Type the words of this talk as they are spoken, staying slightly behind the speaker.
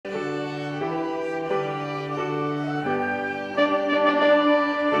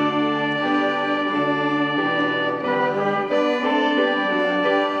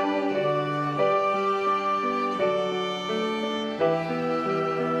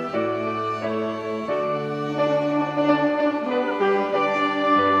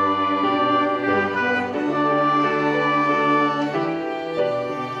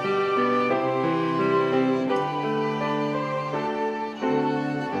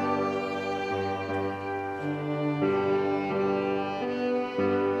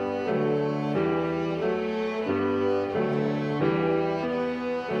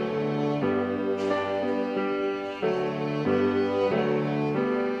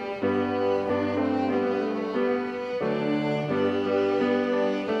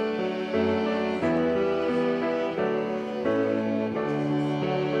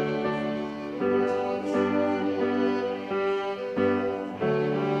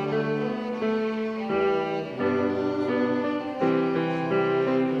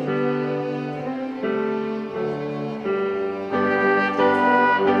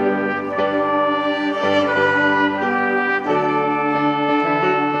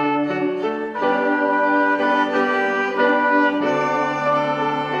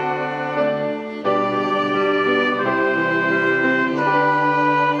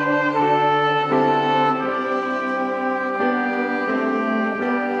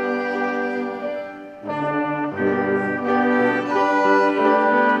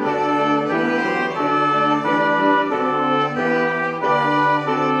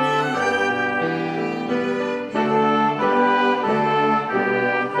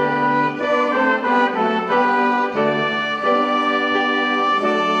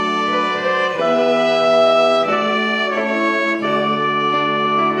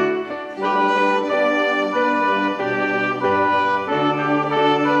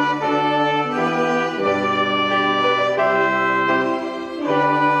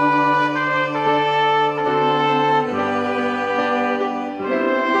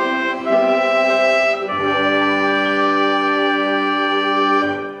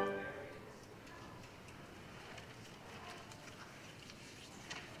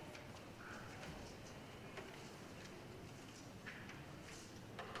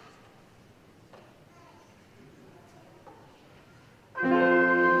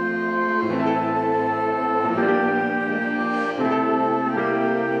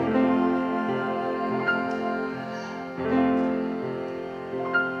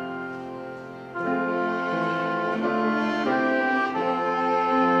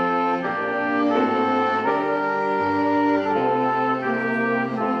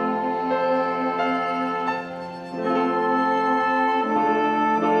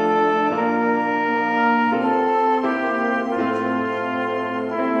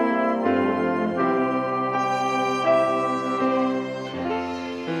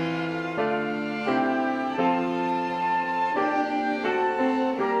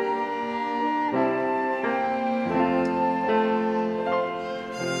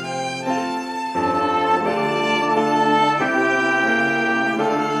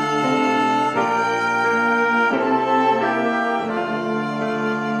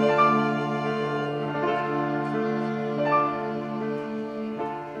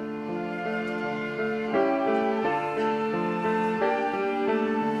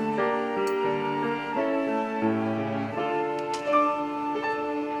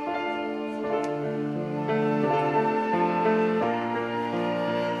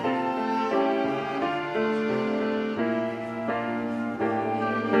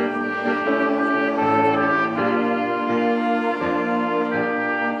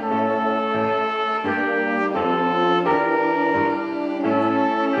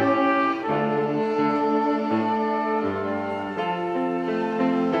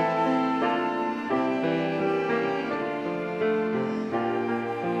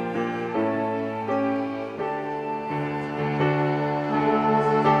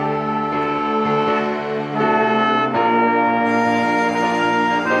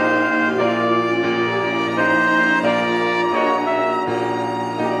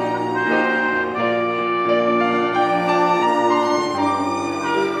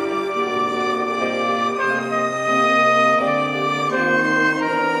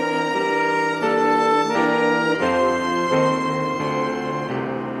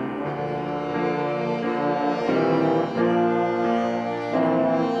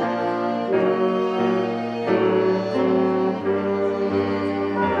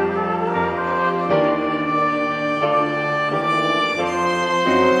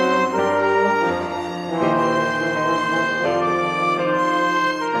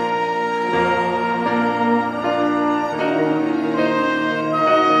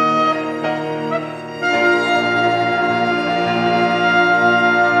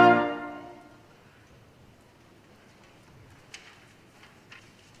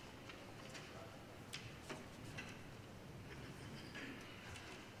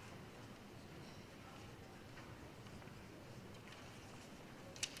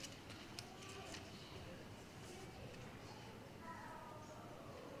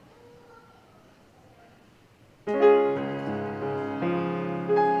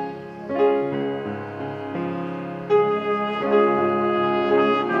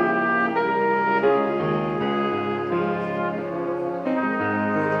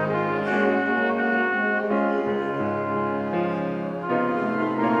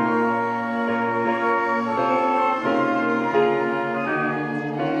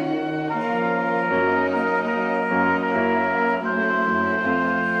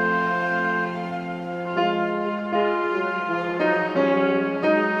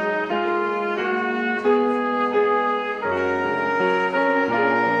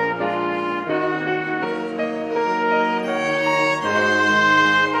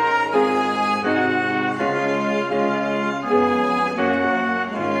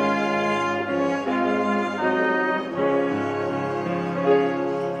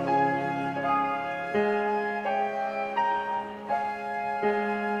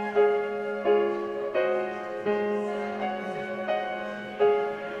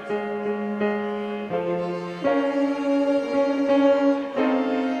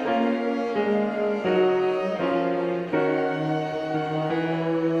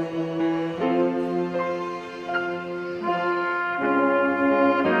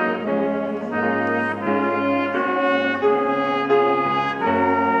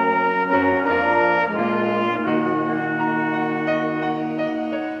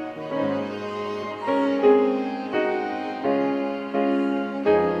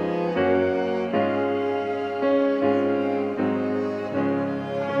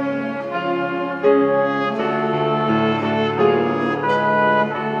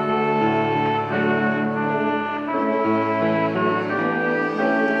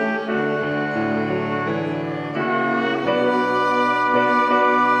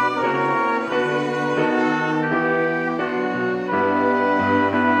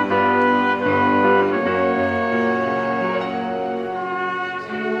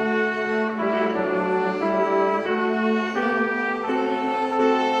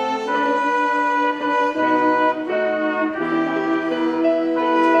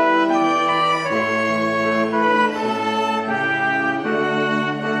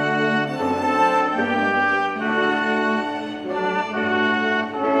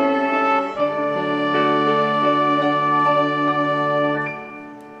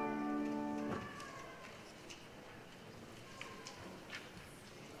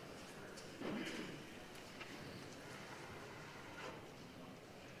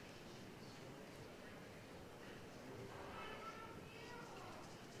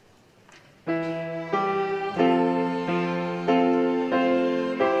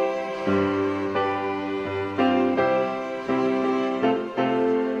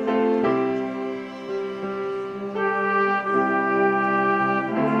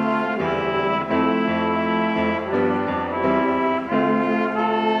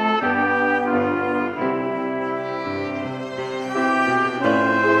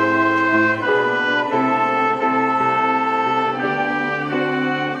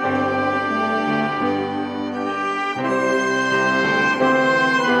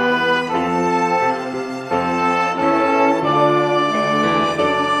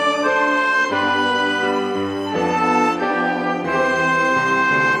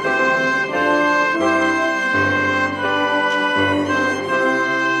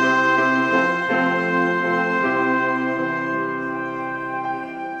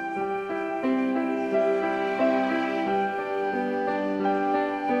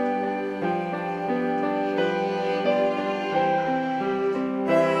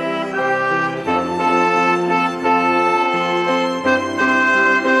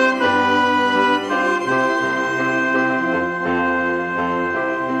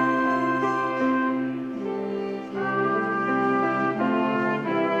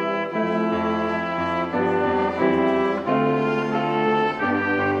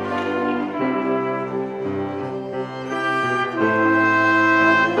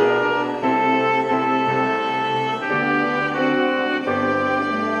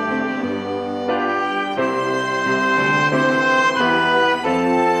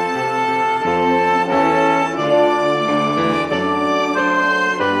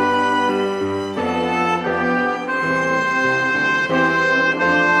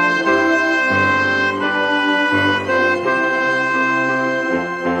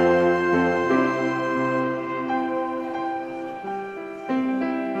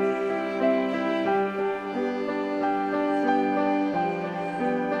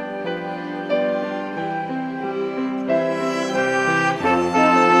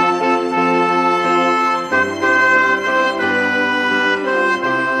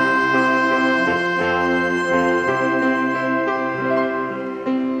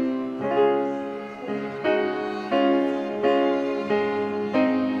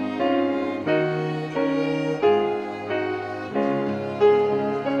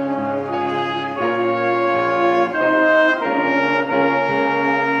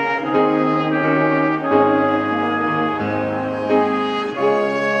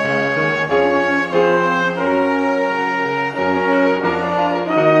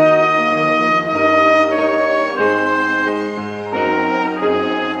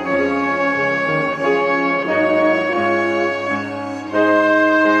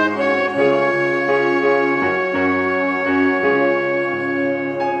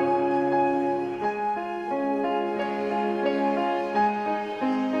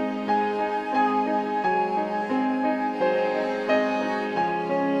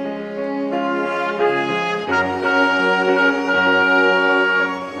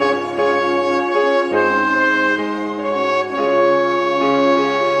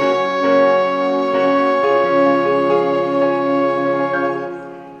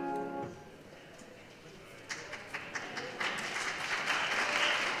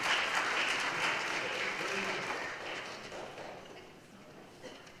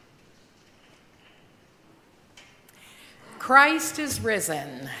Christ is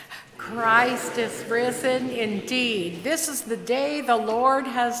risen. Christ is risen indeed. This is the day the Lord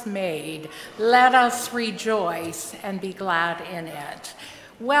has made. Let us rejoice and be glad in it.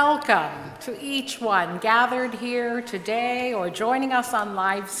 Welcome to each one gathered here today or joining us on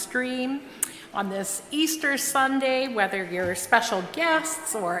live stream on this Easter Sunday, whether you're special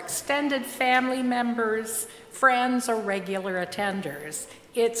guests or extended family members, friends, or regular attenders.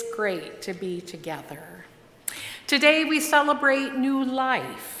 It's great to be together. Today we celebrate new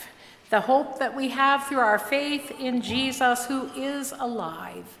life, the hope that we have through our faith in Jesus who is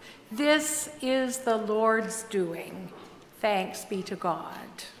alive. This is the Lord's doing. Thanks be to God.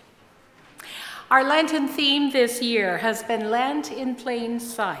 Our Lenten theme this year has been Lent in Plain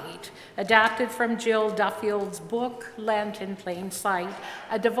Sight, adapted from Jill Duffield's book, Lent in Plain Sight,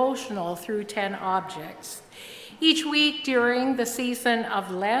 a devotional through 10 objects. Each week during the season of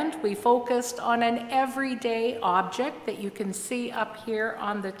Lent, we focused on an everyday object that you can see up here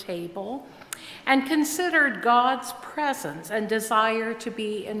on the table and considered God's presence and desire to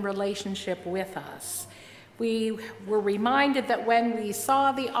be in relationship with us. We were reminded that when we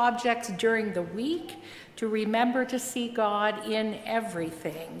saw the objects during the week, to remember to see God in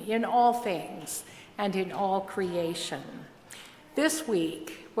everything, in all things, and in all creation. This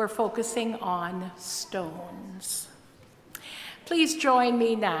week, we're focusing on stones. Please join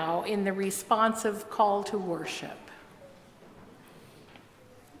me now in the responsive call to worship.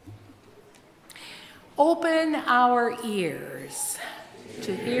 Open our ears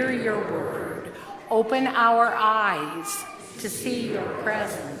to hear your word. Open our eyes to see your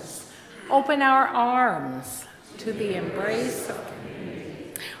presence. Open our arms to the embrace of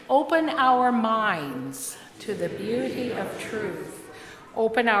community. Open our minds to the beauty of truth.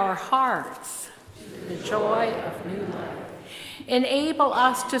 Open our hearts to the joy of new life. Enable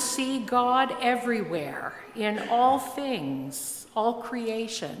us to see God everywhere, in all things, all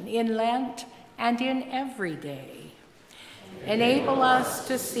creation, in Lent and in every day. Enable us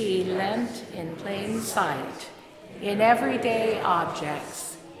to see Lent in plain sight, in everyday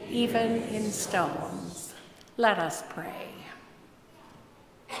objects, even in stones. Let us pray.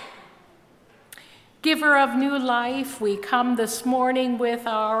 Giver of new life, we come this morning with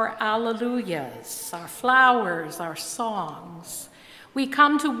our alleluias, our flowers, our songs. We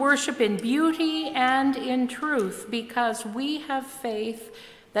come to worship in beauty and in truth because we have faith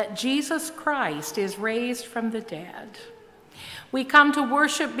that Jesus Christ is raised from the dead. We come to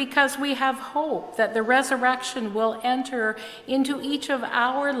worship because we have hope that the resurrection will enter into each of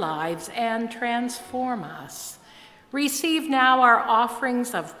our lives and transform us. Receive now our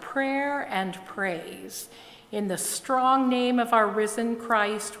offerings of prayer and praise. In the strong name of our risen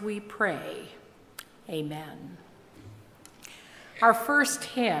Christ, we pray. Amen. Our first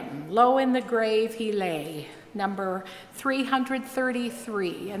hymn, Low in the Grave He Lay, number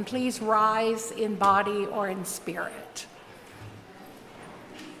 333, and please rise in body or in spirit.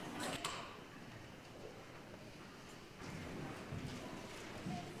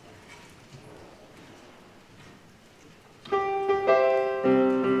 Jesus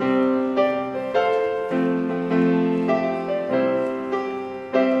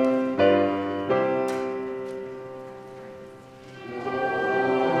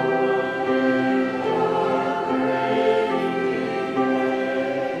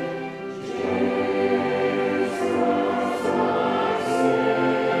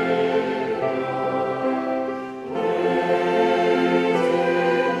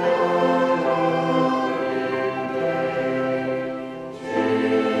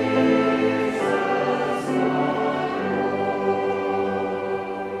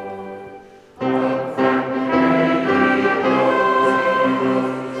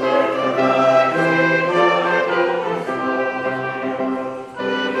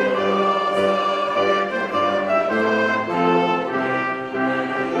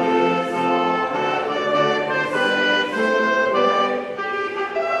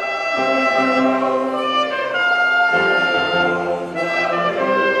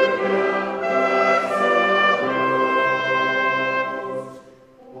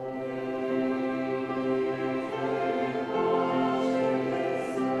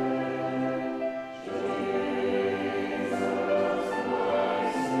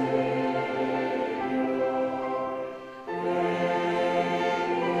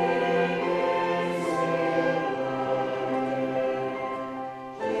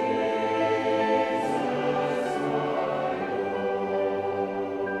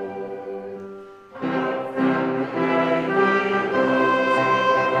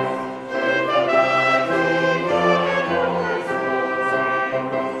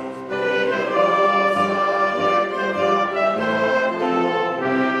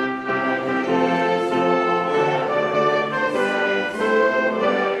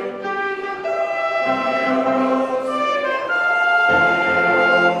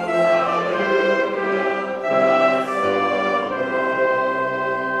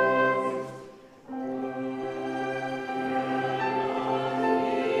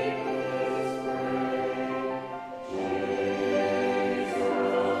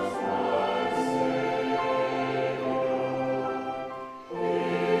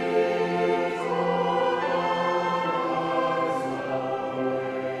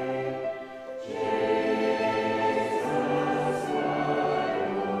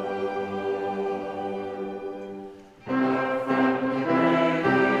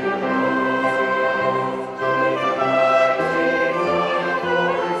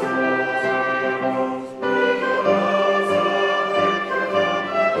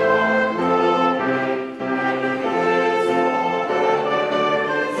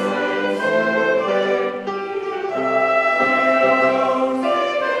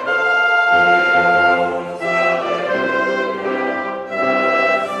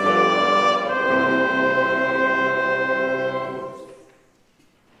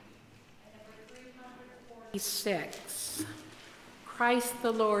Christ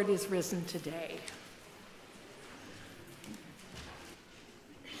the Lord is risen today.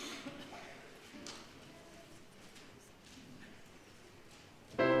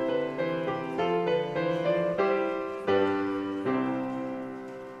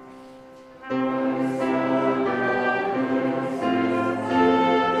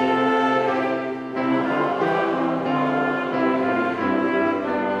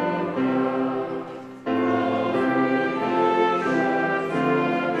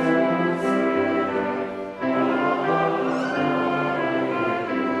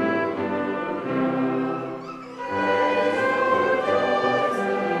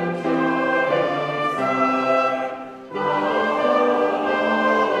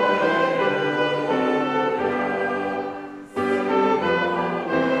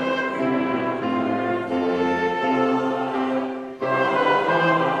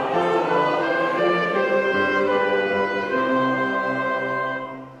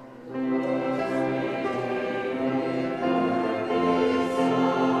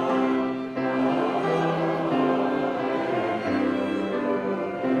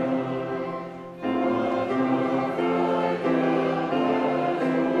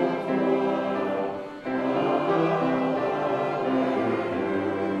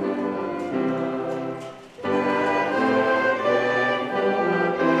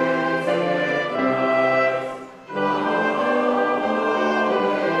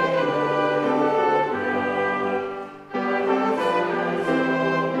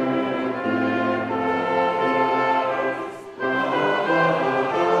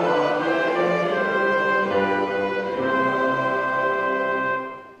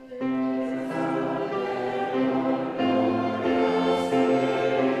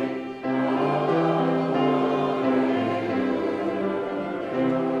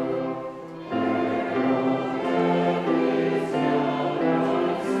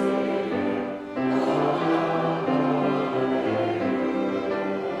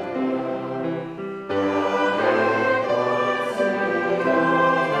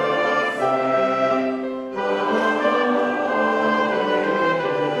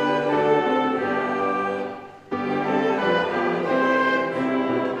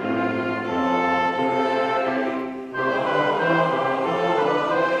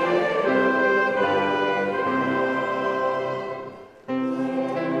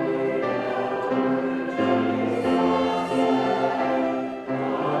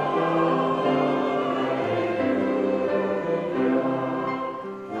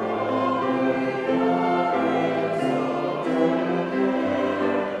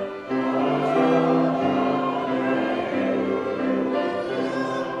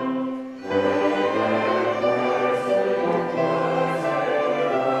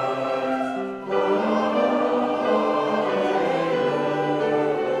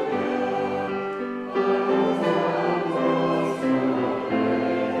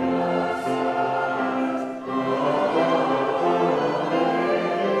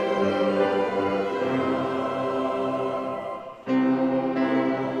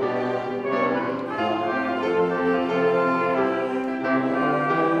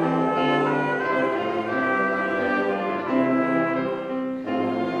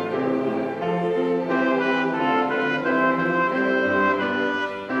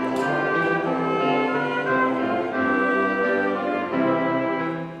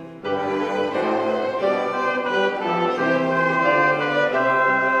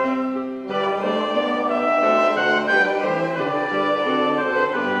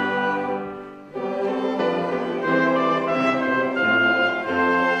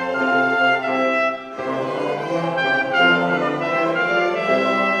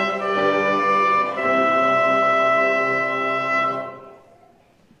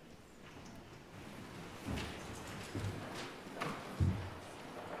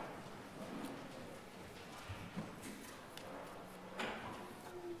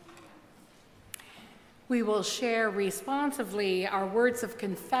 We will share responsively our words of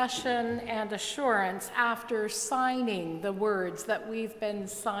confession and assurance after signing the words that we've been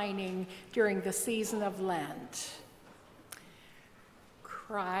signing during the season of Lent.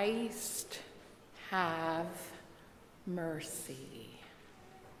 Christ, have mercy.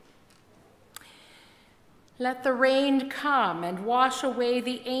 Let the rain come and wash away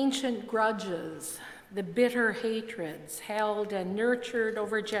the ancient grudges, the bitter hatreds held and nurtured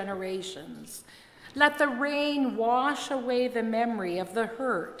over generations. Let the rain wash away the memory of the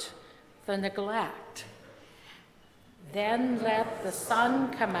hurt, the neglect. Then let the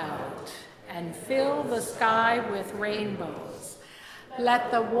sun come out and fill the sky with rainbows.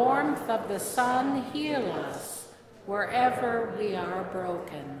 Let the warmth of the sun heal us. wherever we are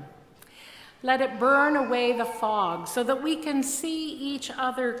broken. Let it burn away the fog so that we can see each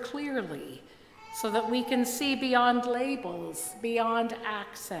other clearly, so that we can see beyond labels, beyond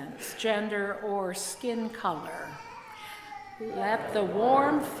accents, gender, or skin color. Let the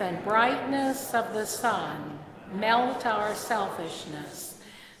warmth and brightness of the sun melt our selfishness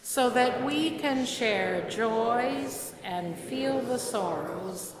so that we can share joys and feel the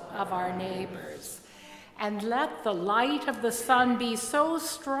sorrows of our neighbors. And let the light of the sun be so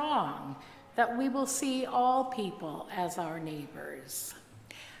strong that we will see all people as our neighbors.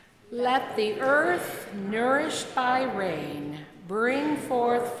 Let the earth, nourished by rain, bring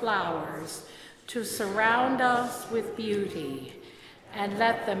forth flowers to surround us with beauty, and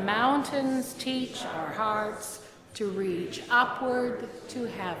let the mountains teach our hearts to reach upward to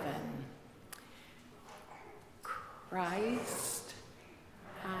heaven. Christ,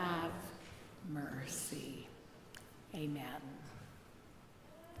 have mercy. Amen.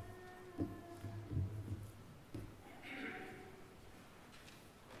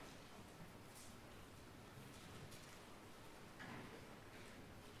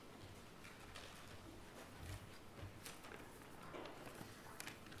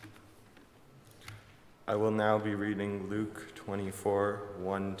 I will now be reading Luke 24,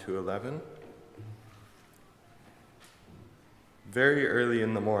 1 to 11. Very early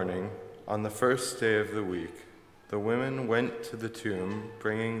in the morning, on the first day of the week, the women went to the tomb,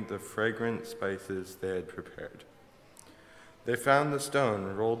 bringing the fragrant spices they had prepared. They found the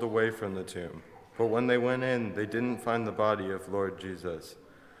stone rolled away from the tomb, but when they went in, they didn't find the body of Lord Jesus.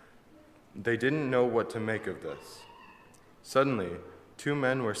 They didn't know what to make of this. Suddenly, 2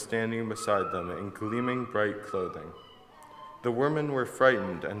 men were standing beside them in gleaming bright clothing. The women were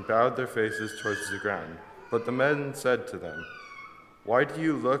frightened and bowed their faces towards the ground, but the men said to them, "Why do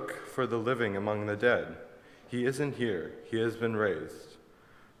you look for the living among the dead? He isn't here, he has been raised.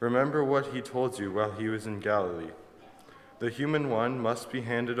 Remember what he told you while he was in Galilee. The human one must be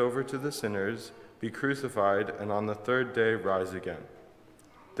handed over to the sinners, be crucified, and on the 3rd day rise again."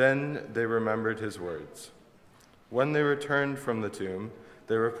 Then they remembered his words. When they returned from the tomb,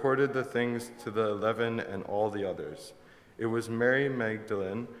 they reported the things to the 11 and all the others. It was Mary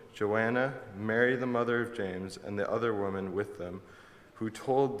Magdalene, Joanna, Mary the mother of James, and the other woman with them, who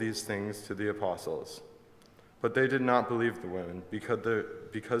told these things to the apostles. But they did not believe the women,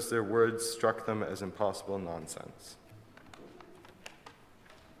 because their words struck them as impossible nonsense.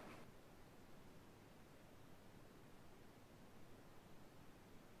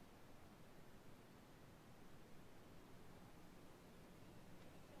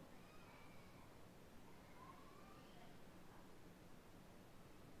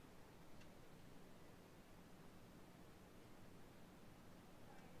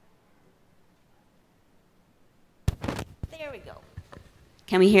 There we go.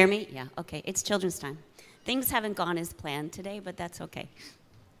 Can we hear me? Yeah, okay. It's children's time. Things haven't gone as planned today, but that's okay.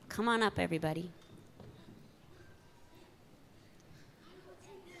 Come on up, everybody.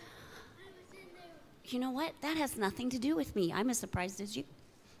 You know what? That has nothing to do with me. I'm as surprised as you.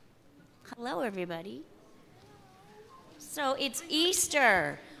 Hello, everybody. So it's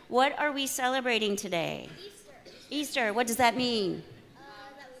Easter. What are we celebrating today? Easter. What does that mean?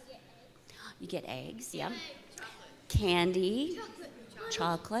 That we get eggs. You get eggs, yeah. Candy,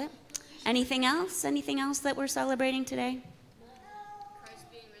 chocolate. Anything else? Anything else that we're celebrating today?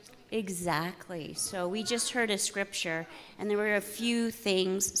 Christ being risen. Exactly. So we just heard a scripture, and there were a few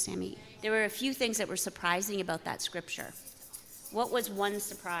things, Sammy, there were a few things that were surprising about that scripture. What was one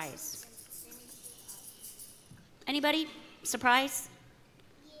surprise? Anybody? Surprise?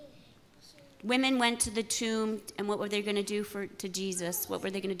 Women went to the tomb, and what were they going to do to Jesus? What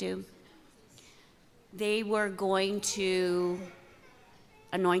were they going to do? They were going to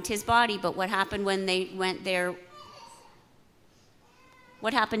anoint his body, but what happened when they went there?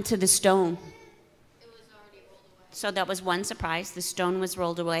 What happened to the stone? It was already rolled away. So that was one surprise. The stone was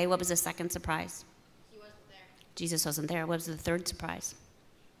rolled away. What was the second surprise? He wasn't there. Jesus wasn't there. What was the third surprise?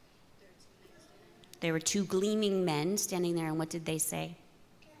 There were 2 gleaming men standing there, and what did they say?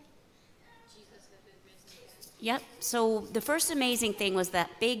 Jesus had been risen again. Yep. So the first amazing thing was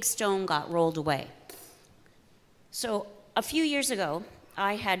that big stone got rolled away. So a few years ago,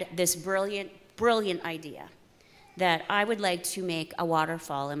 I had this brilliant idea that I would like to make a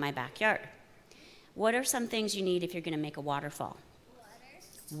waterfall in my backyard. What are some things you need if you're going to make a waterfall?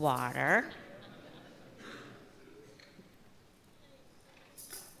 Water.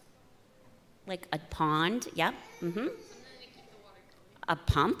 Like a pond, yep. Mm-hmm. A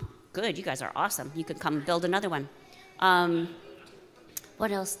pump. Good, you guys are awesome. You could come build another one.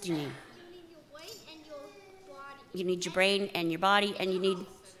 What else do you need? You need your weight and your body. you need your brain and your body, and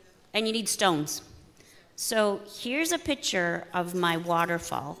you need stones. So here's a picture of my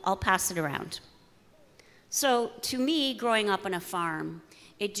waterfall. I'll pass it around. So to me, growing up on a farm,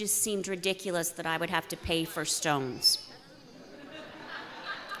 it just seemed ridiculous that I would have to pay for stones.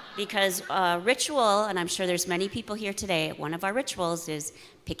 Because ritual, and I'm sure there's many people here today, one of our rituals is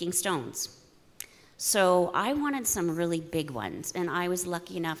picking stones. So I wanted some really big ones, and I was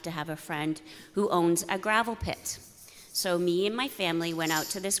lucky enough to have a friend who owns a gravel pit. So me and my family went out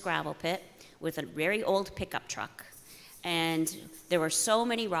to this gravel pit with a very old pickup truck, and there were so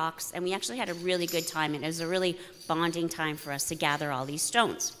many rocks, and we actually had a really good time, and it was a really bonding time for us to gather all these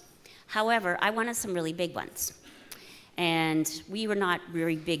stones. However, I wanted some really big ones, and we were not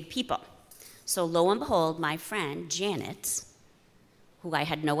very big people. So lo and behold, my friend Janet, who I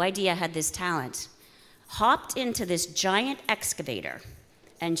had no idea had this talent, hopped into this giant excavator,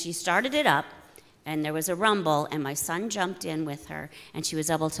 and she started it up, and there was a rumble, and my son jumped in with her, and she was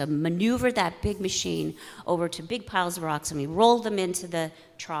able to maneuver that big machine over to big piles of rocks, and we rolled them into the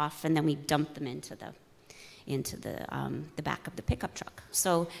trough, and then we dumped them into the back of the pickup truck.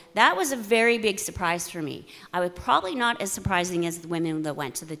 So that was a very big surprise for me. I was probably not as surprising as the women that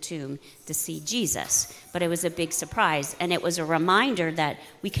went to the tomb to see Jesus, but it was a big surprise, and it was a reminder that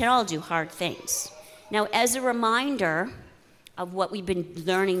we can all do hard things. Now, as a reminder of what we've been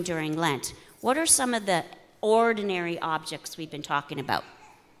learning during Lent, what are some of the ordinary objects we've been talking about?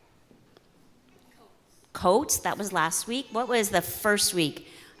 Coats, that was last week. What was the first week?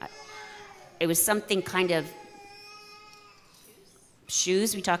 It was something kind of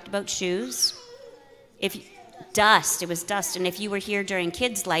shoes. We talked about shoes. Dust, it was dust. And if you were here during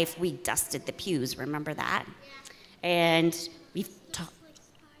kids' life, we dusted the pews. Remember that? And we've talked.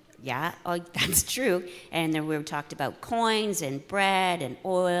 Yeah, oh, that's true. And then we talked about coins and bread and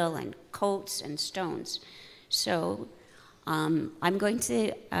oil and coats and stones. So I'm going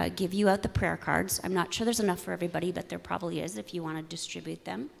to give you out the prayer cards. I'm not sure there's enough for everybody, but there probably is if you want to distribute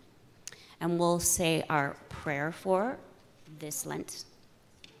them. And we'll say our prayer for this Lent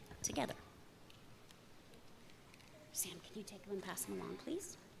together. Sam, can you take them and pass them along,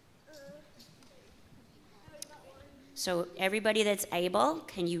 please? So everybody that's able,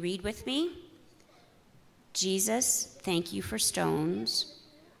 can you read with me? Jesus, thank you for stones,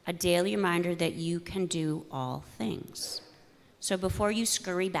 a daily reminder that you can do all things. So before you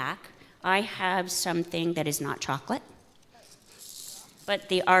scurry back, I have something that is not chocolate, but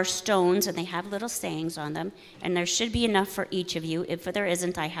they are stones and they have little sayings on them, and there should be enough for each of you. If there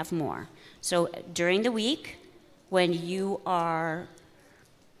isn't, I have more. So during the week, when you are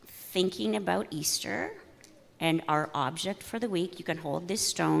thinking about Easter and our object for the week, you can hold these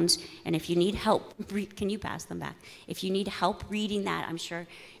stones, and if you need help, can you pass them back? If you need help reading that, I'm sure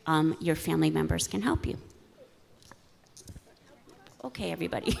your family members can help you. Okay,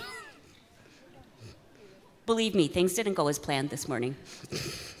 everybody. Believe me, things didn't go as planned this morning.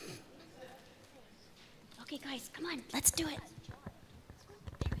 Okay, guys, come on, let's do it.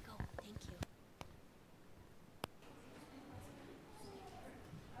 There we go, thank you.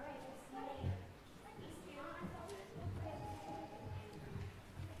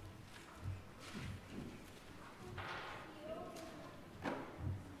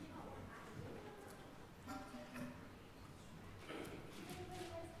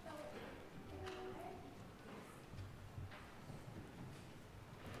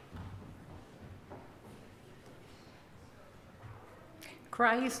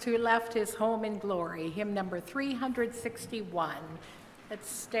 Christ who left his home in glory, hymn number 361. Let's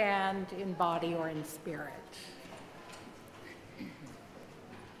stand in body or in spirit.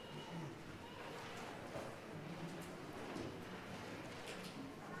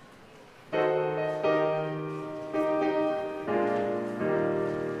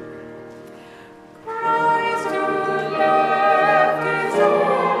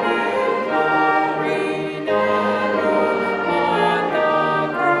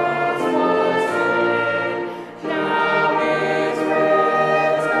 Now is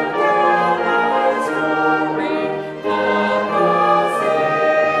risen, God our story.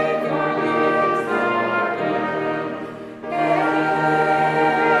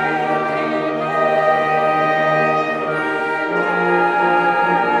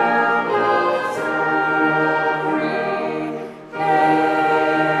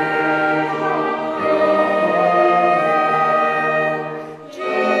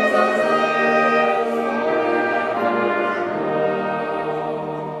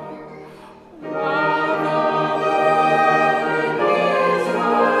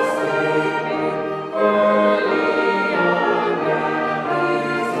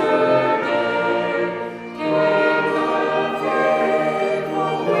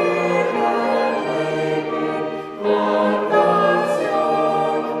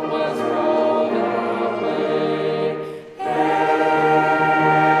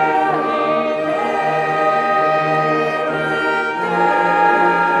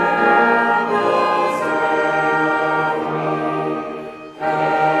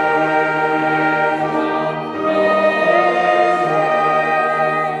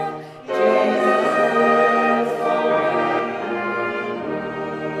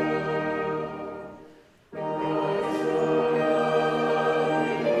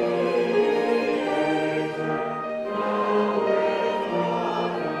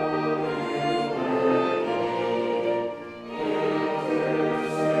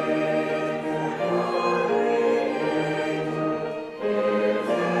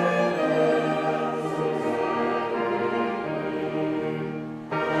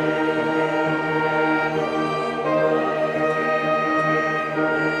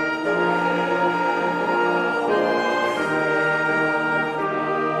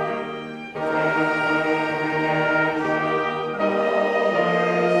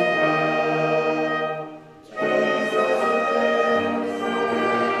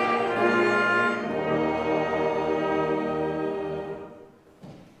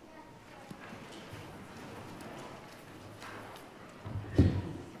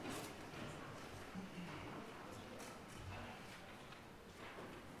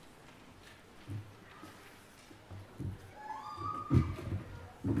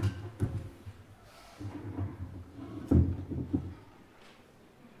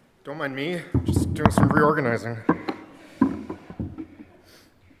 mind me, just doing some reorganizing.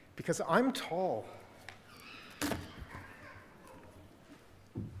 Because I'm tall.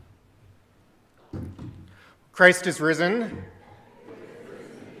 Christ is risen.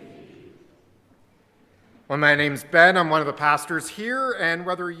 Well, my name's Ben. I'm one of the pastors here, and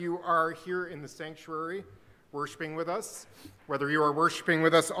whether you are here in the sanctuary worshiping with us, whether you are worshiping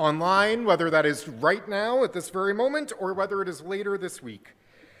with us online, whether that is right now at this very moment, or whether it is later this week,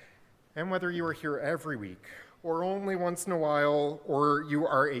 and whether you are here every week, or only once in a while, or you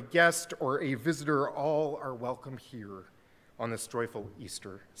are a guest or a visitor, all are welcome here on this joyful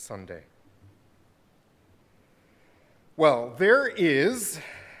Easter Sunday. Well, there is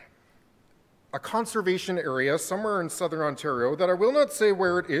a conservation area somewhere in southern Ontario that I will not say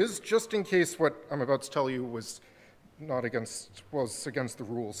where it is, just in case what I'm about to tell you was against the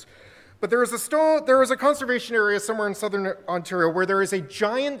rules. But there is a conservation area somewhere in southern Ontario where there is a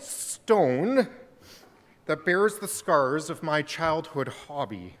giant stone that bears the scars of my childhood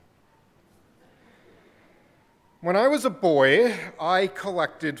hobby. When I was a boy, I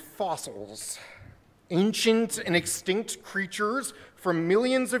collected fossils, ancient and extinct creatures from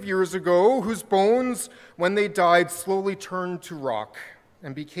millions of years ago whose bones, when they died, slowly turned to rock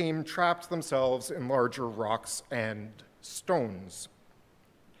and became trapped themselves in larger rocks and stones.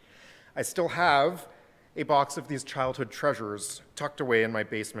 I still have a box of these childhood treasures tucked away in my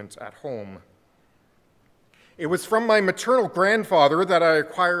basement at home. It was from my maternal grandfather that I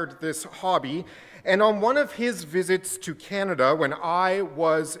acquired this hobby, and on one of his visits to Canada when I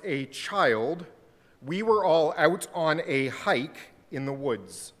was a child, we were all out on a hike in the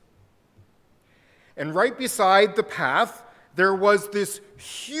woods. And right beside the path, there was this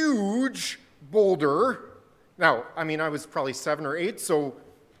huge boulder. Now, I mean, I was probably 7 or 8,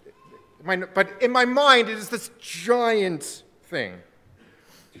 but in my mind, it is this giant thing.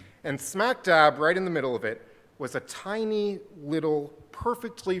 And smack dab right in the middle of it was a tiny little,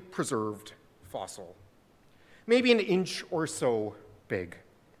 perfectly preserved fossil, maybe an inch or so big.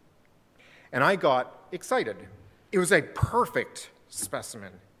 And I got excited. It was a perfect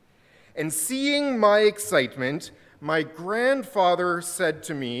specimen. And seeing my excitement, my grandfather said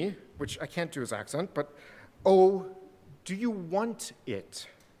to me, which I can't do his accent, but, "Oh, do you want it?"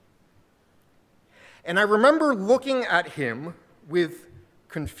 And I remember looking at him with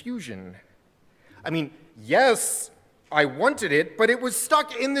confusion. I mean, yes, I wanted it, but it was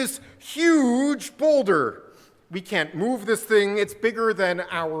stuck in this huge boulder. We can't move this thing. It's bigger than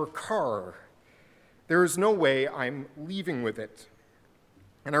our car. There is no way I'm leaving with it.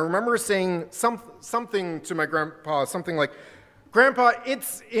 And I remember saying something to my grandpa, something like, "Grandpa,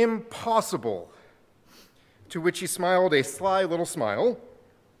 it's impossible." To which he smiled a sly little smile.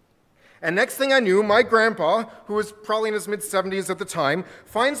 And next thing I knew, my grandpa, who was probably in his mid-70s at the time,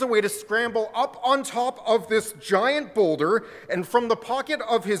 finds a way to scramble up on top of this giant boulder, and from the pocket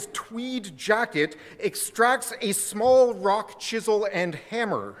of his tweed jacket extracts a small rock chisel and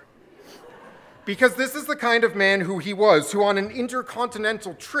hammer. Because this is the kind of man who he was, who on an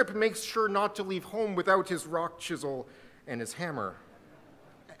intercontinental trip makes sure not to leave home without his rock chisel and his hammer.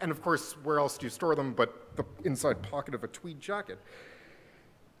 And of course, where else do you store them but the inside pocket of a tweed jacket?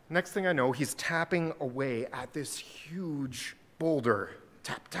 Next thing I know, he's tapping away at this huge boulder.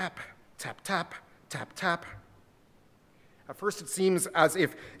 Tap, tap, tap, tap, tap, tap. At first, it seems as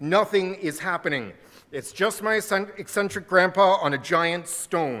if nothing is happening. It's just my eccentric grandpa on a giant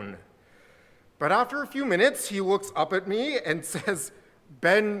stone. But after a few minutes, he looks up at me and says,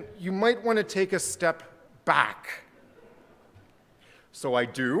 "Ben, you might want to take a step back." So I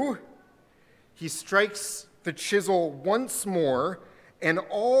do. He strikes the chisel once more, and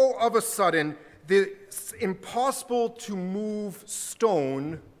all of a sudden, this impossible to move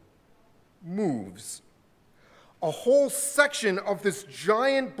stone moves. A whole section of this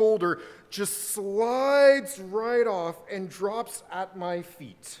giant boulder just slides right off and drops at my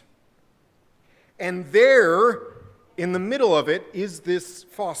feet. And there, in the middle of it, is this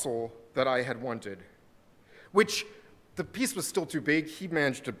fossil that I had wanted, which the piece was still too big. He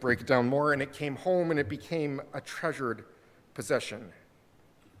managed to break it down more, and it came home, and it became a treasured possession.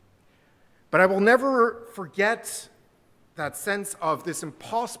 But I will never forget that sense of this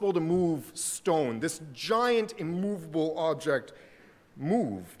impossible to move stone, this giant immovable object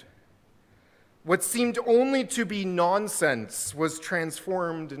moved. What seemed only to be nonsense was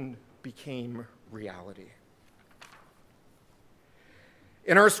transformed and became reality.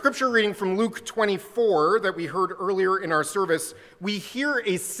 In our scripture reading from Luke 24 that we heard earlier in our service, we hear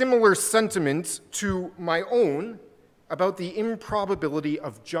a similar sentiment to my own about the improbability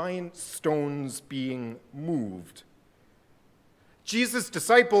of giant stones being moved. Jesus'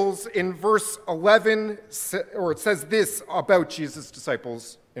 disciples in verse 11, or it says this about Jesus'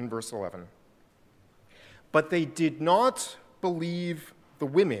 disciples in verse 11. But they did not believe the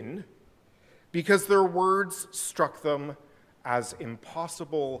women because their words struck them as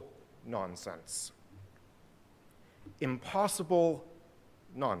impossible nonsense. Impossible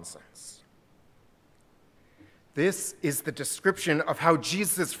nonsense. This is the description of how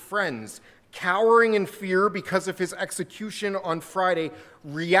Jesus' friends, cowering in fear because of his execution on Friday,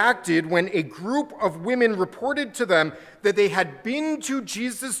 reacted when a group of women reported to them that they had been to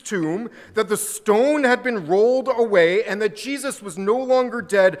Jesus' tomb, that the stone had been rolled away, and that Jesus was no longer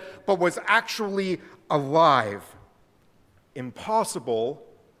dead, but was actually alive. Impossible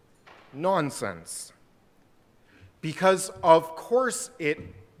nonsense. Because of course it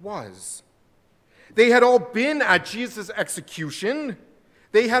was. They had all been at Jesus' execution.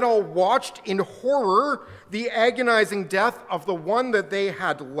 They had all watched in horror the agonizing death of the one that they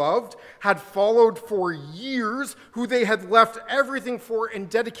had loved, had followed for years, who they had left everything for and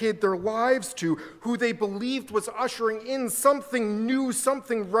dedicated their lives to, who they believed was ushering in something new,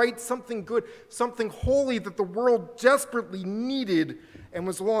 something right, something good, something holy that the world desperately needed and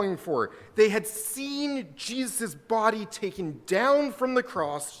was longing for. They had seen Jesus' body taken down from the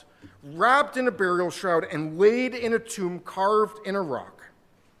cross, wrapped in a burial shroud, and laid in a tomb carved in a rock.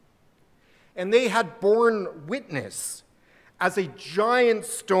 And they had borne witness as a giant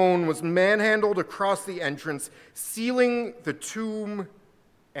stone was manhandled across the entrance, sealing the tomb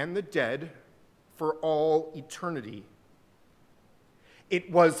and the dead for all eternity. It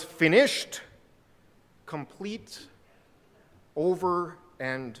was finished, complete, over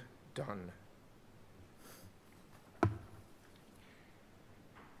and done.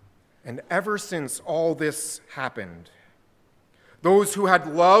 And ever since all this happened, those who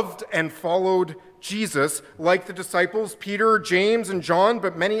had loved and followed Jesus, like the disciples, Peter, James, and John,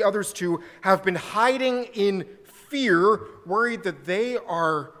 but many others too, have been hiding in fear, worried that they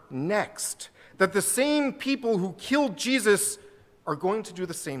are next, that the same people who killed Jesus are going to do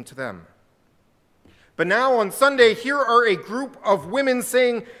the same to them. But now on Sunday, here are a group of women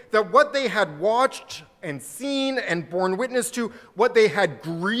saying that what they had watched and seen and borne witness to, what they had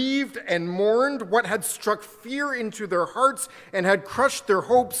grieved and mourned, what had struck fear into their hearts and had crushed their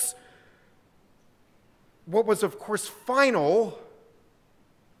hopes, what was of course final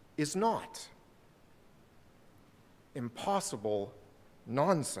is not. Impossible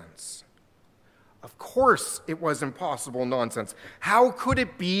nonsense. Of course it was impossible nonsense. How could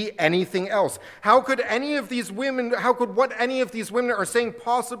it be anything else? How could what any of these women are saying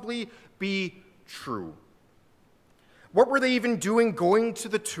possibly be true? What were they even doing going to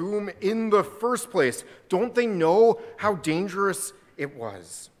the tomb in the first place? Don't they know how dangerous it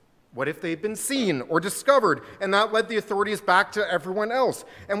was? What if they'd been seen or discovered, and that led the authorities back to everyone else?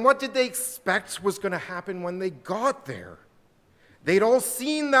 And what did they expect was going to happen when they got there? They'd all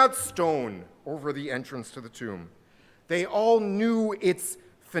seen that stone over the entrance to the tomb. They all knew its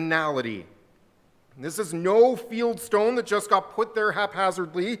finality. This is no field stone that just got put there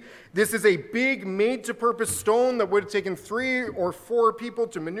haphazardly. This is a big, made-to-purpose stone that would have taken 3 or 4 people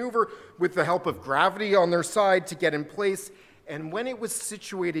to maneuver with the help of gravity on their side to get in place. And when it was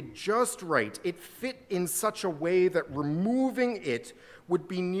situated just right, it fit in such a way that removing it would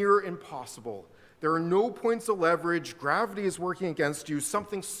be near impossible. There are no points of leverage. Gravity is working against you,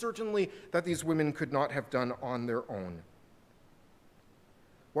 something certainly that these women could not have done on their own.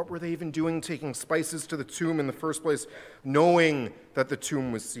 What were they even doing taking spices to the tomb in the first place, knowing that the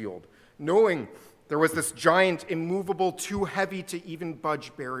tomb was sealed, knowing there was this giant, immovable, too heavy to even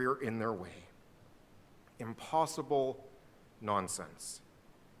budge barrier in their way? Impossible nonsense.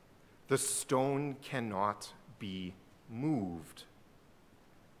 The stone cannot be moved.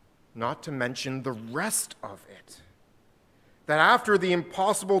 Not to mention the rest of it. That after the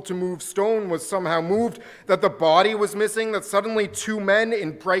impossible to move stone was somehow moved, that the body was missing, that suddenly 2 men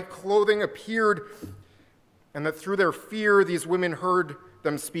in bright clothing appeared, and that through their fear these women heard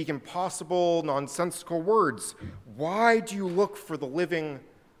them speak impossible, nonsensical words. Why do you look for the living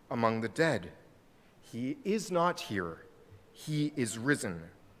among the dead? He is not here. He is risen.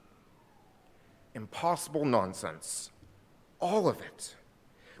 Impossible nonsense. All of it.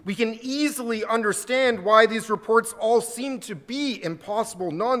 We can easily understand why these reports all seem to be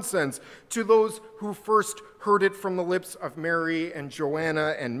impossible nonsense to those who first heard it from the lips of Mary and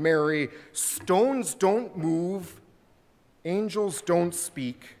Joanna and Mary. Stones don't move, angels don't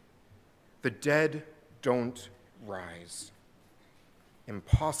speak, the dead don't rise.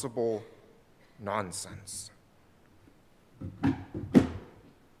 Impossible nonsense.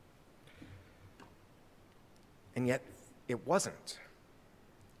 And yet, It wasn't.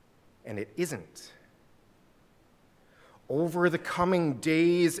 And it isn't. Over the coming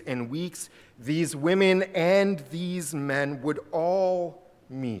days and weeks, these women and these men would all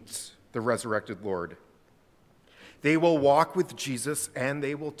meet the resurrected Lord. They will walk with Jesus and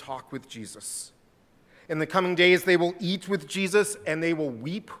they will talk with Jesus. In the coming days, they will eat with Jesus and they will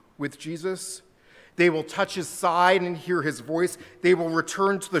weep with Jesus. They will touch his side and hear his voice. They will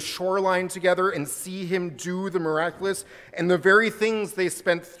return to the shoreline together and see him do the miraculous. And the very things they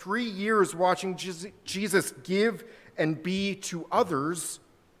spent 3 years watching Jesus give and be to others,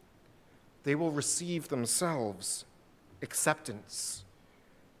 they will receive themselves: acceptance,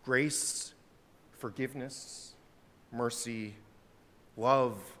 grace, forgiveness, mercy,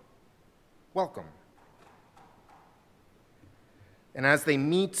 love, welcome. And as they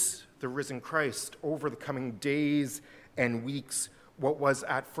meet the risen Christ over the coming days and weeks, what was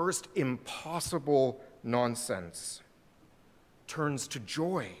at first impossible nonsense turns to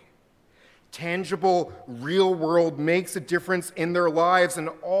joy. Tangible, real world makes a difference in their lives and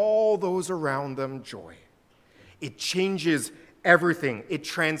all those around them joy. It changes everything. It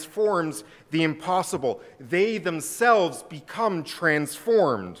transforms the impossible. They themselves become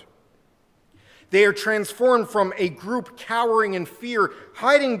transformed. They are transformed from a group cowering in fear,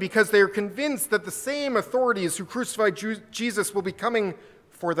 hiding because they are convinced that the same authorities who crucified Jesus will be coming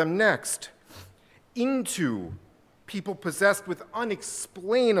for them next, into people possessed with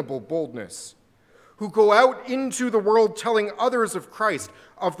unexplainable boldness, who go out into the world telling others of Christ,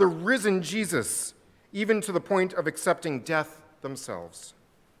 of the risen Jesus, even to the point of accepting death themselves.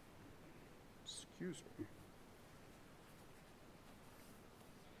 Excuse me.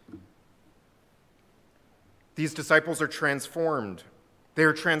 These disciples are transformed. They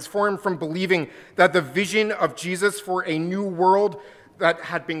are transformed from believing that the vision of Jesus for a new world that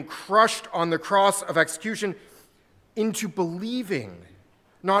had been crushed on the cross of execution into believing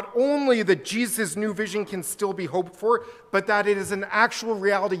not only that Jesus' new vision can still be hoped for, but that it is an actual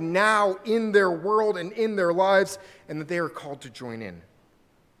reality now in their world and in their lives, and that they are called to join in.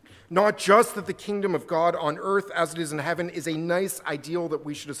 Not just that the kingdom of God on earth as it is in heaven is a nice ideal that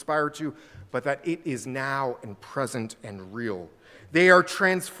we should aspire to, but that it is now and present and real. They are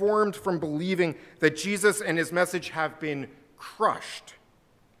transformed from believing that Jesus and his message have been crushed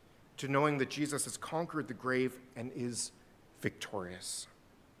to knowing that Jesus has conquered the grave and is victorious.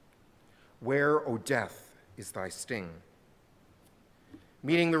 Where, O death, is thy sting?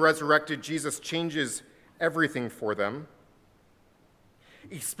 Meeting the resurrected Jesus changes everything for them.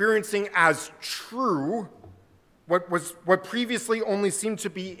 Experiencing as true what previously only seemed to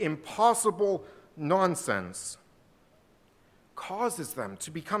be impossible nonsense causes them to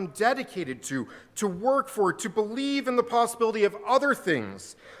become dedicated to work for, to believe in the possibility of other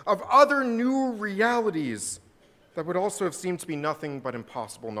things, of other new realities that would also have seemed to be nothing but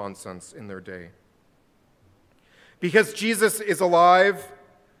impossible nonsense in their day. Because Jesus is alive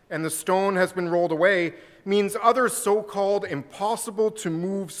and the stone has been rolled away means other so-called impossible to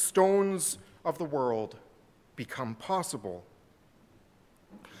move stones of the world become possible.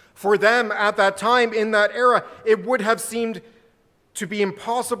 For them at that time, in that era, it would have seemed to be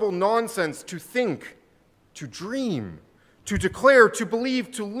impossible nonsense to think, to dream, to declare, to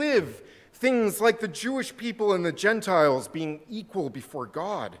believe, to live things like the Jewish people and the Gentiles being equal before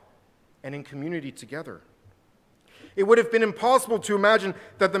God and in community together. It would have been impossible to imagine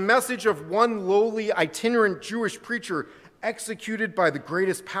that the message of one lowly itinerant Jewish preacher executed by the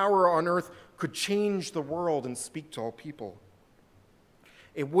greatest power on earth could change the world and speak to all people.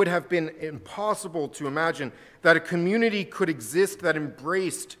 It would have been impossible to imagine that a community could exist that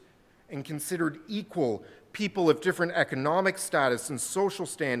embraced and considered equal people of different economic status and social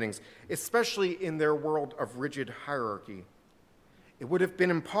standings, especially in their world of rigid hierarchy. It would have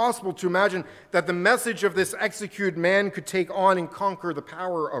been impossible to imagine that the message of this executed man could take on and conquer the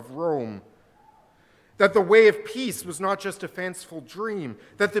power of Rome. That the way of peace was not just a fanciful dream.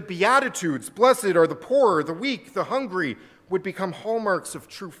 That the Beatitudes, blessed are the poor, the weak, the hungry, would become hallmarks of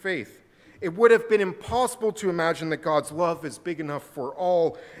true faith. It would have been impossible to imagine that God's love is big enough for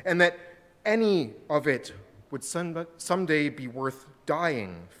all and that any of it would someday be worth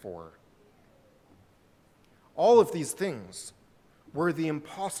dying for. All of these things were the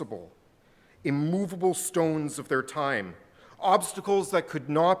impossible, immovable stones of their time, obstacles that could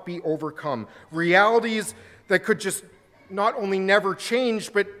not be overcome, realities that could just not only never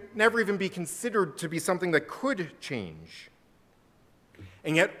change, but never even be considered to be something that could change.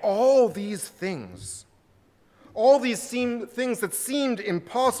 And yet all these things that seemed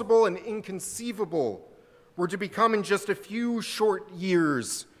impossible and inconceivable were to become in just a few short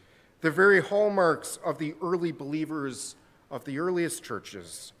years the very hallmarks of the early believers of the earliest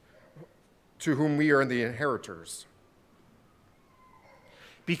churches, to whom we are the inheritors.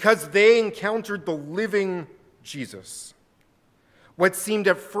 Because they encountered the living Jesus, what seemed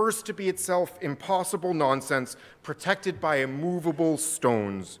at first to be itself impossible nonsense, protected by immovable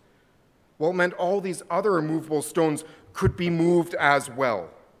stones, well, it meant all these other immovable stones could be moved as well.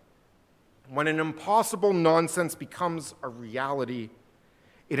 When an impossible nonsense becomes a reality,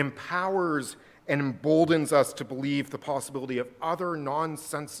 it empowers and emboldens us to believe the possibility of other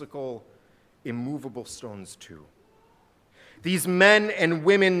nonsensical, immovable stones too. These men and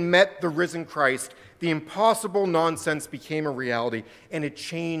women met the risen Christ. The impossible nonsense became a reality, and it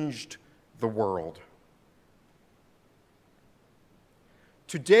changed the world.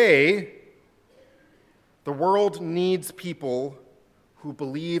 Today, the world needs people who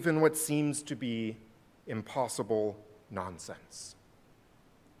believe in what seems to be impossible nonsense.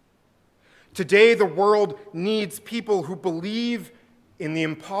 Today, the world needs people who believe in the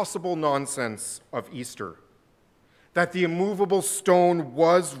impossible nonsense of Easter, that the immovable stone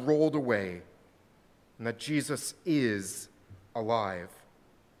was rolled away, and that Jesus is alive.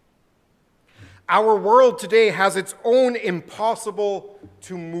 Our world today has its own impossible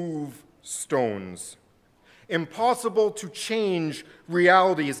to move stones, impossible to change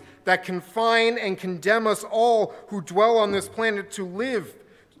realities that confine and condemn us all who dwell on this planet to live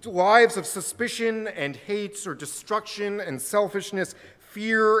lives of suspicion and hate or destruction and selfishness,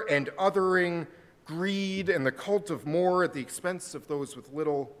 fear and othering, greed and the cult of more at the expense of those with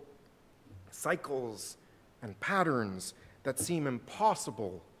little, cycles and patterns that seem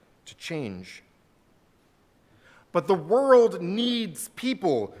impossible to change. But the world needs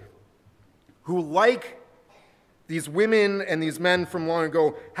people who, like these women and these men from long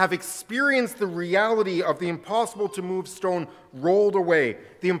ago, have experienced the reality of the impossible to move stone rolled away,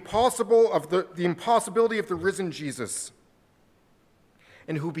 the impossibility of the risen Jesus,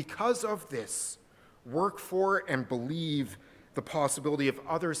 and who, because of this, work for and believe the possibility of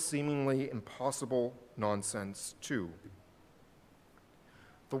other seemingly impossible nonsense too.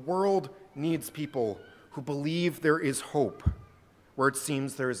 The world needs people who believe there is hope where it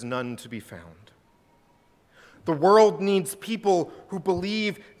seems there is none to be found. The world needs people who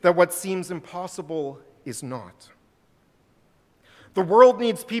believe that what seems impossible is not. The world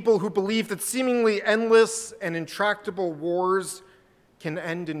needs people who believe that seemingly endless and intractable wars can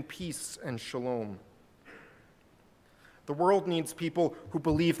end in peace and shalom. The world needs people who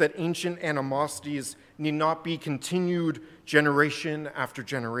believe that ancient animosities need not be continued generation after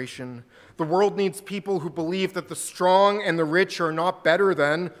generation. The world needs people who believe that the strong and the rich are not better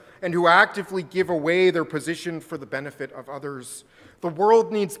than, and who actively give away their position for the benefit of others. The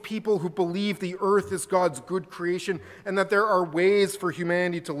world needs people who believe the earth is God's good creation and that there are ways for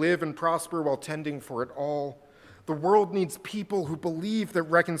humanity to live and prosper while tending for it all. The world needs people who believe that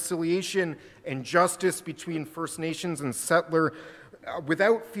reconciliation and justice between First Nations and settler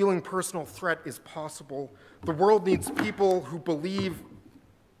without feeling personal threat is possible. The world needs people who believe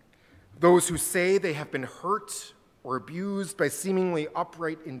those who say they have been hurt or abused by seemingly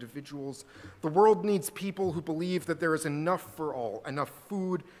upright individuals. The world needs people who believe that there is enough for all, enough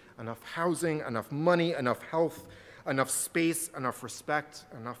food, enough housing, enough money, enough health, enough space, enough respect,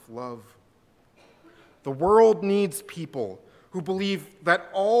 enough love. The world needs people who believe that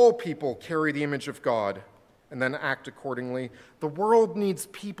all people carry the image of God and then act accordingly. The world needs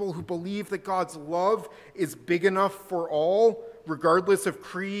people who believe that God's love is big enough for all, regardless of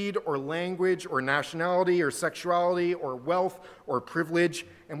creed or language or nationality or sexuality or wealth or privilege,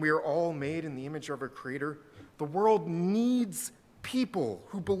 and we are all made in the image of our Creator. The world needs people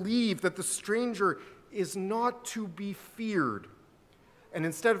who believe that the stranger is not to be feared, and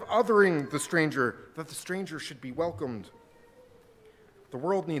instead of othering the stranger, that the stranger should be welcomed. The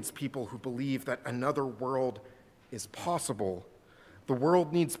world needs people who believe that another world is possible. The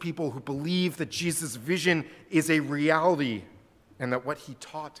world needs people who believe that Jesus' vision is a reality and that what he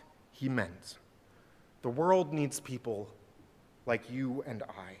taught, he meant. The world needs people like you and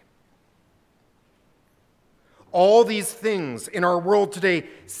I. All these things in our world today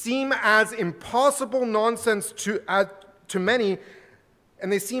seem as impossible nonsense to many,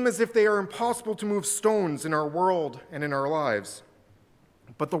 and they seem as if they are impossible to move stones in our world and in our lives.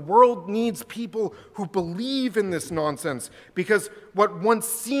 But the world needs people who believe in this nonsense, because what once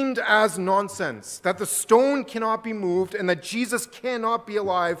seemed as nonsense, that the stone cannot be moved and that Jesus cannot be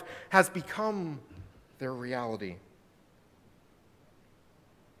alive, has become their reality.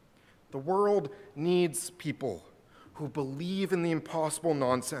 The world needs people who believe in the impossible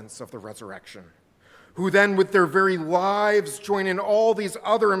nonsense of the resurrection, who then with their very lives join in all these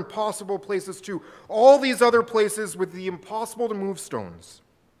other impossible places too, all these other places with the impossible to move stones,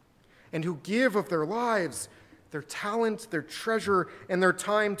 and who give of their lives, their talent, their treasure, and their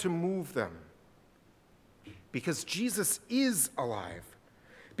time to move them. Because Jesus is alive.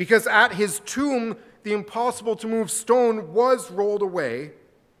 Because at his tomb, the impossible to move stone was rolled away,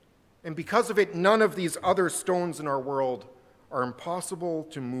 and because of it, none of these other stones in our world are impossible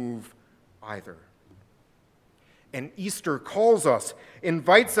to move either. And Easter calls us,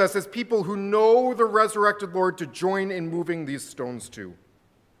 invites us as people who know the resurrected Lord to join in moving these stones too.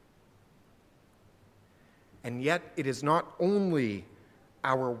 And yet, it is not only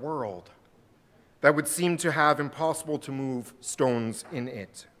our world that would seem to have impossible to move stones in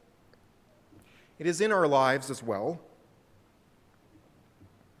it. It is in our lives as well.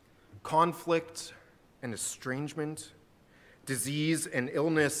 Conflict and estrangement, disease and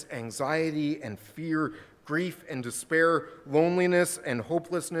illness, anxiety and fear, grief and despair, loneliness and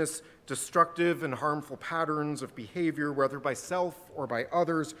hopelessness, destructive and harmful patterns of behavior, whether by self or by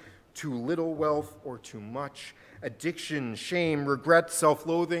others, too little wealth or too much, addiction, shame, regret,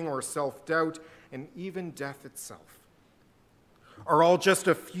 self-loathing or self-doubt, and even death itself, are all just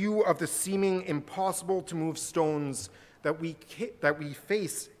a few of the seeming impossible to move stones that we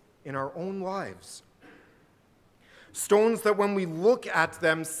face in our own lives. Stones that when we look at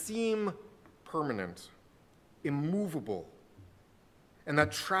them seem permanent, immovable, and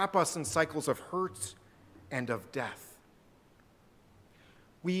that trap us in cycles of hurt and of death.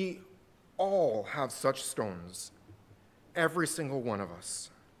 We all have such stones, every single one of us.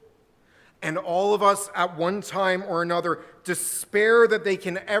 And all of us at one time or another despair that they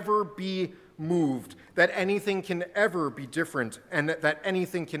can ever be moved, that anything can ever be different, and that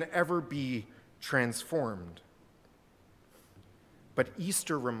anything can ever be transformed. But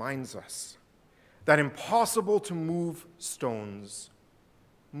Easter reminds us that impossible to move stones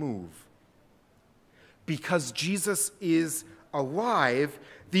move. Because Jesus is alive,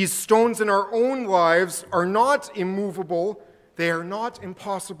 these stones in our own lives are not immovable. They are not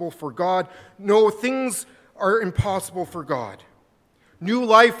impossible for God. No, things are impossible for God. New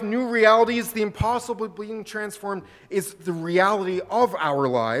life, new realities, the impossible being transformed is the reality of our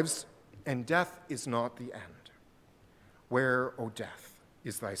lives, and death is not the end. Where, O death,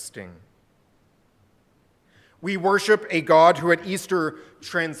 is thy sting? We worship a God who at Easter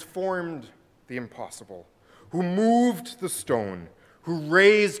transformed the impossible, who moved the stone, who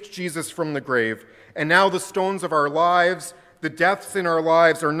raised Jesus from the grave, and now the stones of our lives, the deaths in our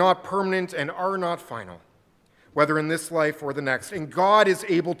lives are not permanent and are not final, whether in this life or the next. And God is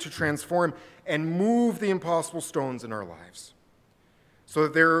able to transform and move the impossible stones in our lives, so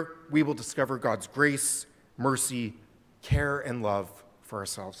that there we will discover God's grace, mercy, care, and love for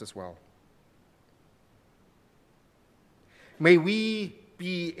ourselves as well. May we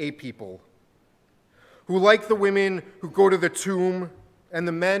be a people who, like the women who go to the tomb and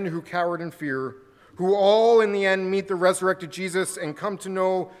the men who cowered in fear, who all in the end meet the resurrected Jesus and come to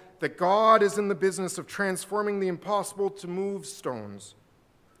know that God is in the business of transforming the impossible to move stones.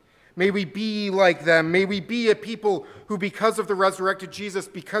 May we be like them. May we be a people who, because of the resurrected Jesus,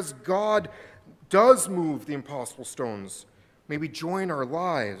 because God does move the impossible stones, may we join our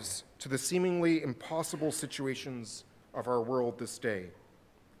lives to the seemingly impossible situations of our world this day,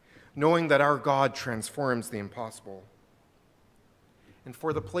 knowing that our God transforms the impossible. And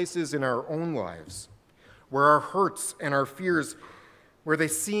for the places in our own lives where our hurts and our fears, where they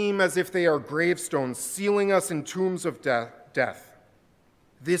seem as if they are gravestones sealing us in tombs of death,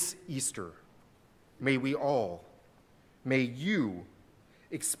 this Easter, may we all, may you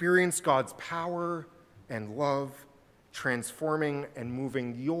experience God's power and love transforming and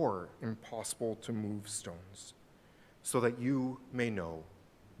moving your impossible to move stones, so that you may know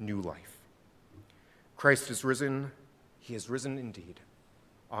new life. Christ is risen. He is risen indeed.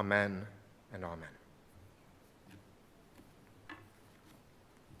 Amen and amen.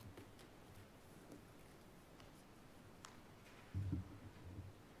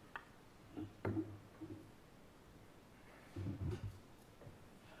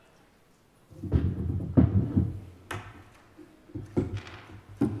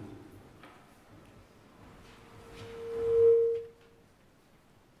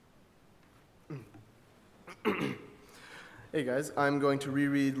 Hey guys, I'm going to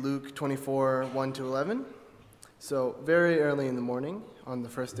reread Luke 24, 1-11. So very early in the morning, on the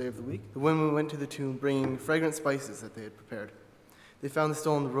first day of the week, the women went to the tomb bringing fragrant spices that they had prepared. They found the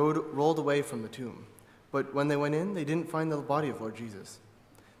stone rolled away from the tomb. But when they went in, they didn't find the body of Lord Jesus.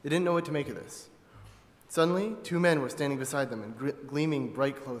 They didn't know what to make of this. Suddenly, two men were standing beside them in gleaming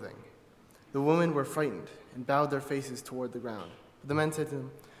bright clothing. The women were frightened and bowed their faces toward the ground. But the men said to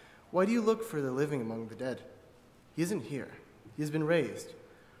them, "Why do you look for the living among the dead? He isn't here. He has been raised.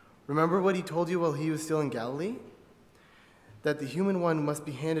 Remember what he told you while he was still in Galilee? That the human one must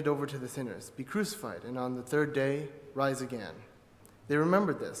be handed over to the sinners, be crucified, and on the third day rise again." They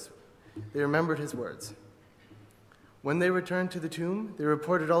remembered this. They remembered his words. When they returned to the tomb, they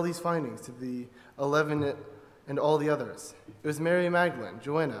reported all these findings to the 11 and all the others. It was Mary Magdalene,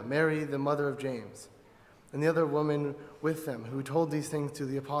 Joanna, Mary the mother of James, and the other woman with them who told these things to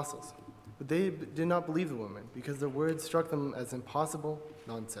the apostles. But they did not believe the woman, because their words struck them as impossible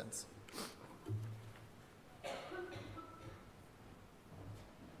nonsense.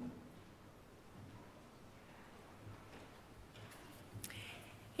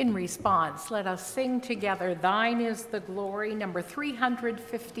 In response, let us sing together, "Thine is the Glory," number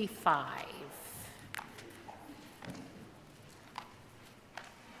 355.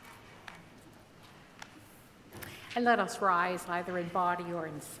 And let us rise either in body or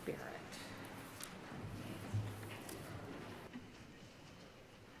in spirit.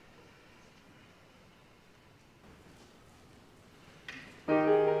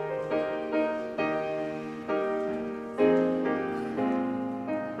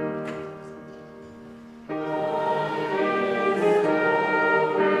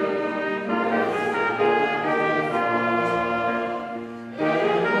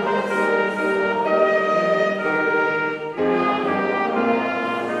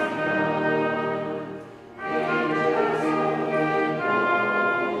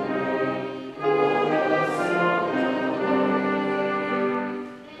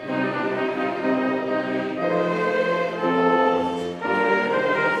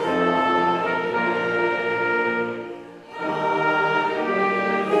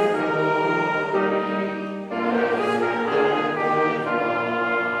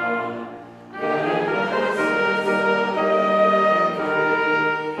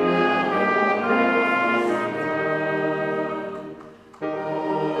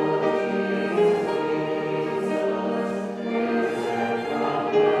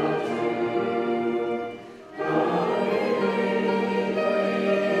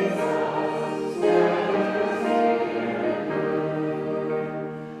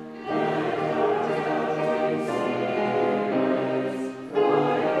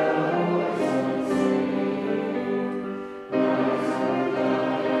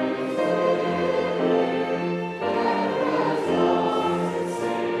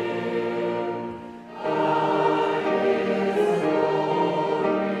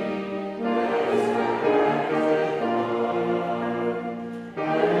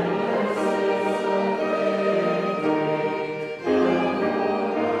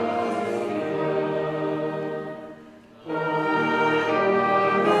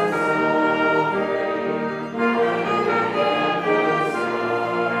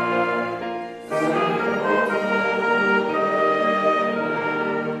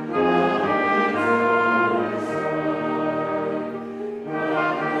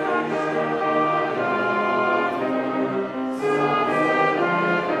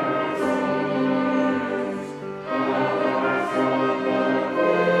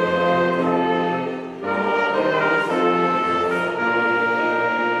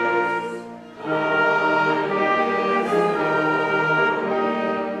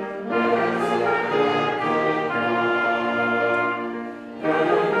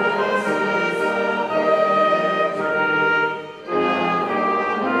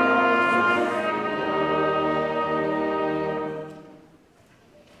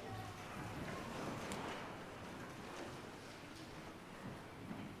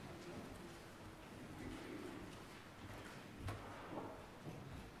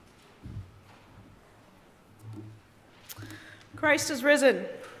 Christ is risen.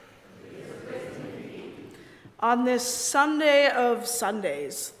 On this Sunday of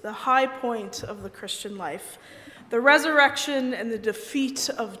Sundays, the high point of the Christian life, the resurrection and the defeat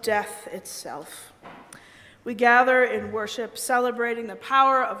of death itself, we gather in worship, celebrating the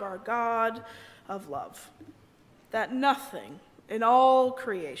power of our God of love, that nothing in all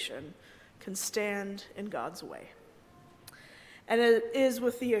creation can stand in God's way. And it is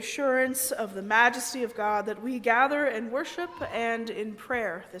with the assurance of the majesty of God that we gather in worship and in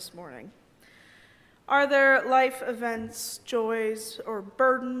prayer this morning. Are there life events, joys, or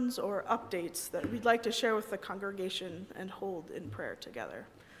burdens, or updates that we'd like to share with the congregation and hold in prayer together?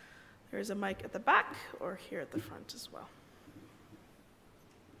 There is a mic at the back or here at the front as well.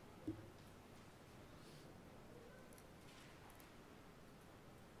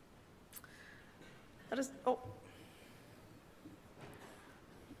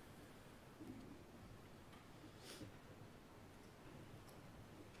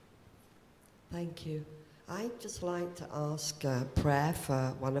 Thank you. I'd just like to ask prayer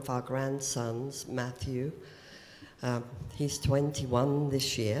for one of our grandsons, Matthew. He's 21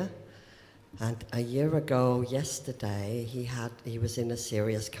 this year, and a year ago yesterday he was in a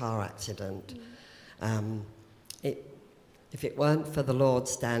serious car accident. If it weren't for the Lord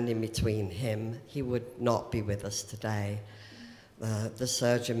standing between him, he would not be with us today. The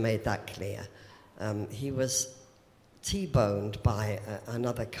surgeon made that clear. He was T-boned by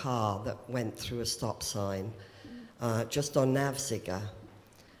another car that went through a stop sign just on Navziger,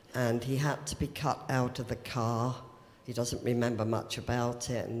 and he had to be cut out of the car. He doesn't remember much about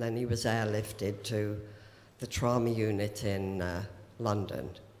it, and then he was airlifted to the trauma unit in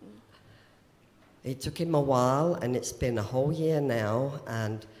London. It took him a while, and it's been a whole year now,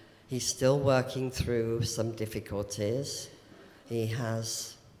 and he's still working through some difficulties. He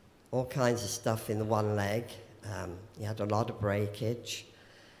has all kinds of stuff in the one leg. He had a lot of breakage,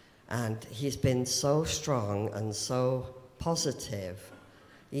 and he's been so strong and so positive,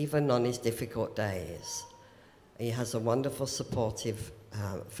 even on his difficult days. He has a wonderful, supportive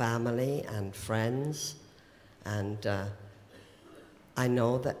family and friends, and I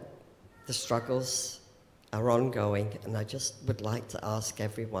know that the struggles are ongoing, and I just would like to ask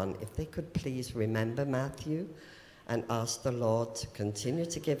everyone if they could please remember Matthew and ask the Lord to continue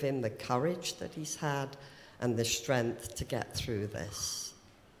to give him the courage that he's had and the strength to get through this.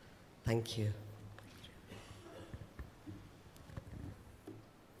 Thank you.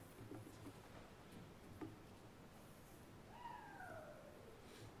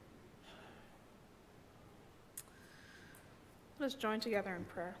 Let us join together in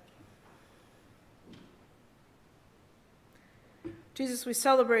prayer. Jesus, we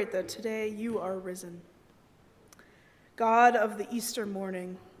celebrate that today you are risen. God of the Easter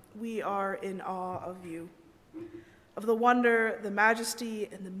morning, we are in awe of you, of the wonder, the majesty,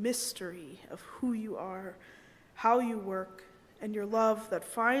 and the mystery of who you are, how you work, and your love that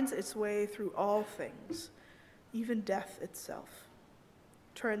finds its way through all things, even death itself,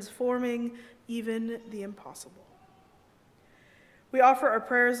 transforming even the impossible. We offer our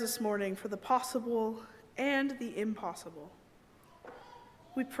prayers this morning for the possible and the impossible.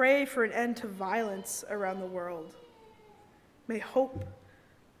 We pray for an end to violence around the world. May hope,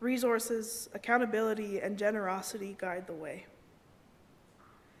 resources, accountability, and generosity guide the way.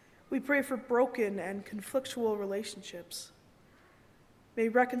 We pray for broken and conflictual relationships. May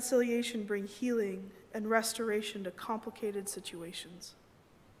reconciliation bring healing and restoration to complicated situations.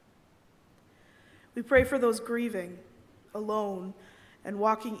 We pray for those grieving, alone, and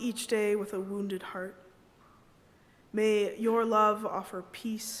walking each day with a wounded heart. May your love offer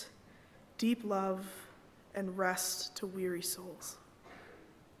peace, deep love, and rest to weary souls.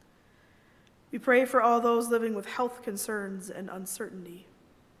 We pray for all those living with health concerns and uncertainty.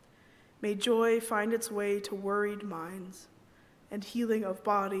 May joy find its way to worried minds, and healing of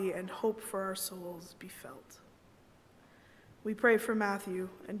body and hope for our souls be felt. We pray for Matthew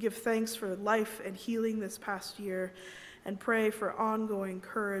and give thanks for life and healing this past year, and pray for ongoing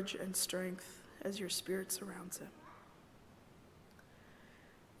courage and strength as your Spirit surrounds him.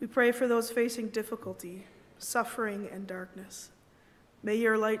 We pray for those facing difficulty, suffering, and darkness. May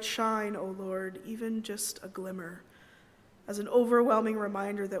your light shine, O Lord, even just a glimmer, as an overwhelming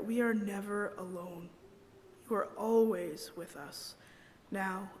reminder that we are never alone. You are always with us,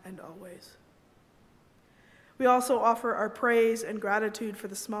 now and always. We also offer our praise and gratitude for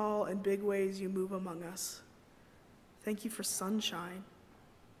the small and big ways you move among us. Thank you for sunshine,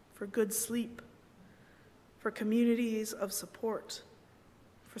 for good sleep, for communities of support,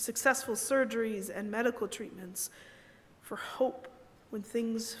 for successful surgeries and medical treatments, for hope when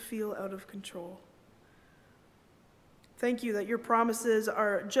things feel out of control. Thank you that your promises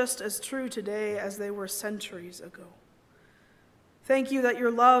are just as true today as they were centuries ago. Thank you that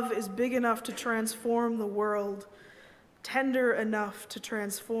your love is big enough to transform the world, tender enough to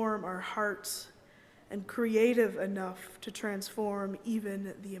transform our hearts, and creative enough to transform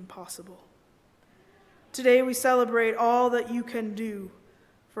even the impossible. Today we celebrate all that you can do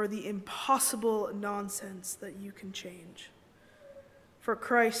for the impossible nonsense that you can change. For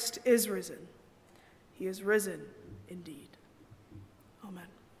Christ is risen. He is risen indeed. Amen.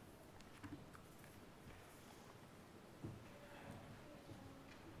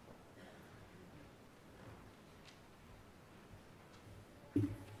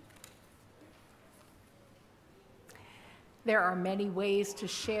 There are many ways to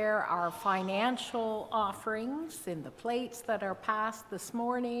share our financial offerings in the plates that are passed this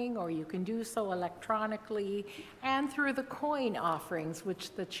morning, or you can do so electronically and through the coin offerings,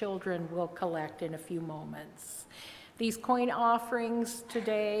 which the children will collect in a few moments. These coin offerings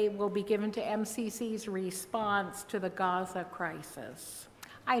today will be given to MCC's response to the Gaza crisis.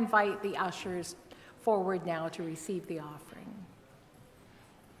 I invite the ushers forward now to receive the offering.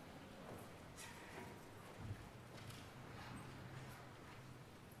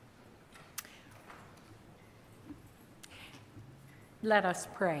 Let us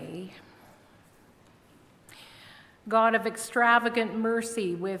pray. God of extravagant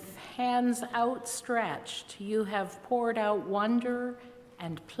mercy, with hands outstretched, you have poured out wonder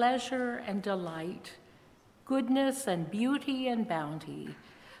and pleasure and delight, goodness and beauty and bounty.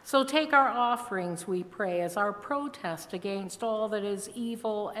 So take our offerings, we pray, as our protest against all that is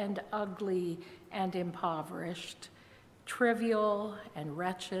evil and ugly and impoverished, trivial and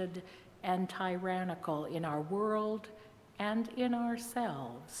wretched and tyrannical in our world and in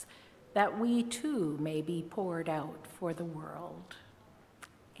ourselves, that we too may be poured out for the world.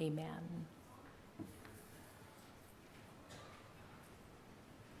 Amen.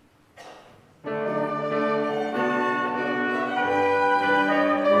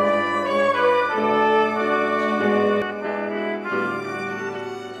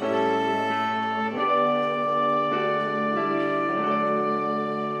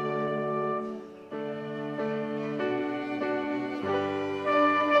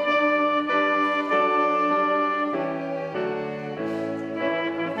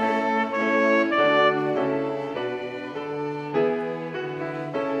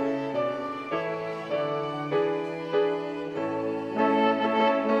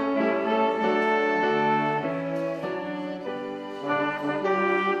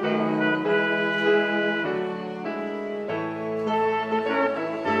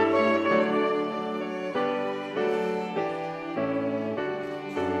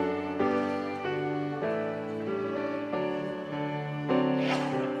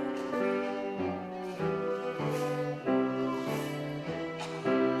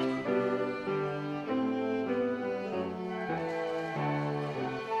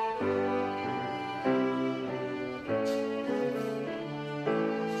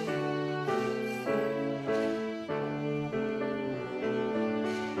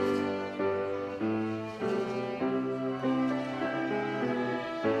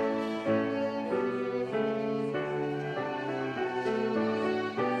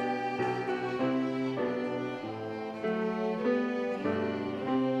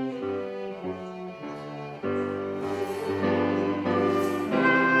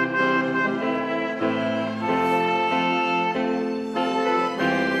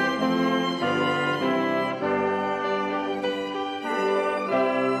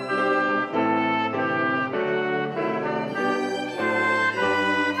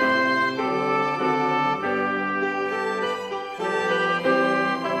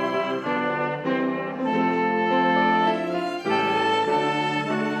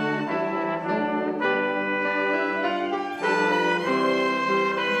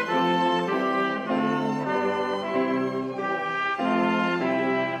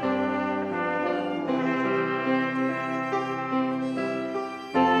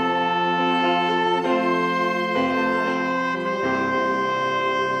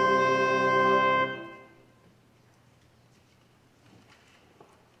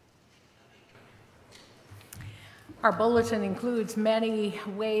 Our bulletin includes many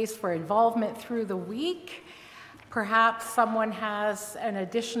ways for involvement through the week. Perhaps someone has an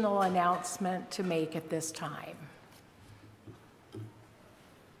additional announcement to make at this time.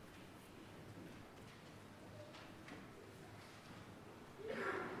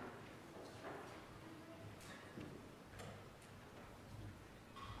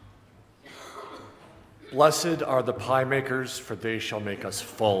 Blessed are the pie makers, for they shall make us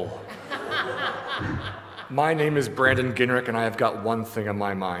full. My name is Brandon Ginrick, and I have got one thing on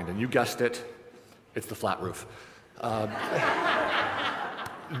my mind, and you guessed it, it's the flat roof.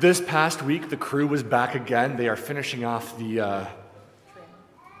 This past week, the crew was back again. They are finishing off the,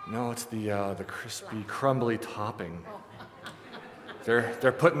 it's the crispy, crumbly topping.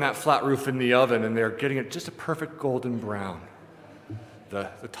 They're putting that flat roof in the oven, and they're getting it just a perfect golden brown. The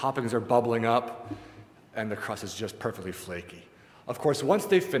toppings are bubbling up, and the crust is just perfectly flaky. Of course, once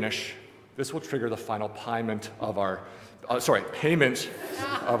they finish, this will trigger the final payment of our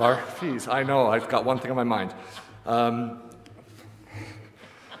fees. I know, I've got one thing on my mind.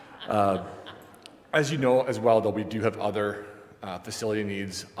 As you know as well, though, we do have other facility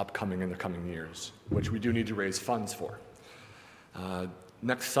needs upcoming in the coming years, which we do need to raise funds for.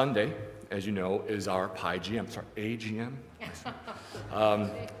 Next Sunday, as you know, is our AGM.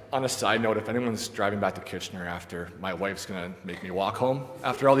 On a side note, if anyone's driving back to Kitchener after, my wife's gonna make me walk home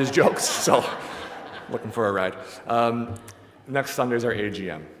after all these jokes, so looking for a ride. Next Sunday is our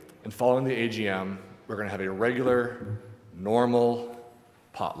AGM. And following the AGM, we're going to have a regular, normal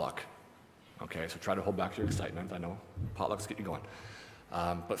potluck. Okay, so try to hold back your excitement. I know potlucks get you going.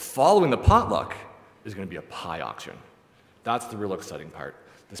 But following the potluck is going to be a pie auction. That's the real exciting part.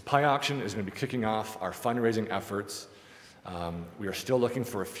 This pie auction is going to be kicking off our fundraising efforts. We are still looking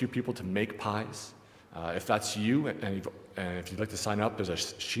for a few people to make pies. If that's you, and if you'd like to sign up, there's a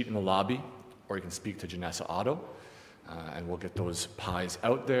sheet in the lobby, or you can speak to Janessa Otto, and we'll get those pies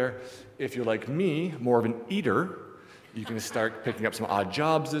out there. If you're like me, more of an eater, you can start picking up some odd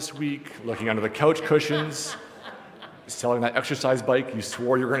jobs this week, looking under the couch cushions, selling that exercise bike you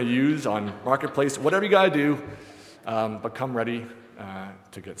swore you were going to use on Marketplace, whatever you got to do, but come ready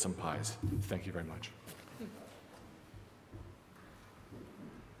to get some pies. Thank you very much.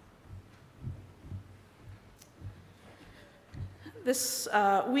 This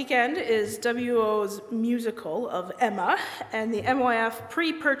weekend is WO's musical of Emma, and the MYF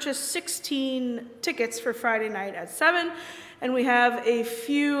pre-purchased 16 tickets for Friday night at 7, and we have a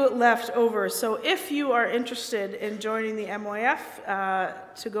few left over. So if you are interested in joining the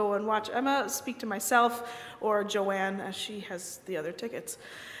MYF to go and watch Emma, speak to myself or Joanne, as she has the other tickets.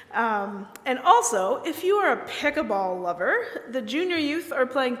 And also, if you are a pickleball lover, the junior youth are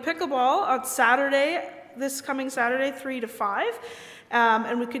playing pickleball on Saturday, this coming Saturday, 3 to 5,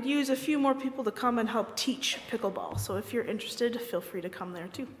 and we could use a few more people to come and help teach pickleball. So if you're interested, feel free to come there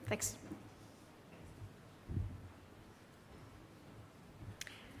too. Thanks.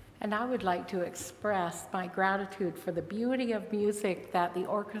 And I would like to express my gratitude for the beauty of music that the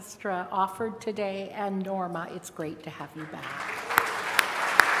orchestra offered today, and Norma, it's great to have you back.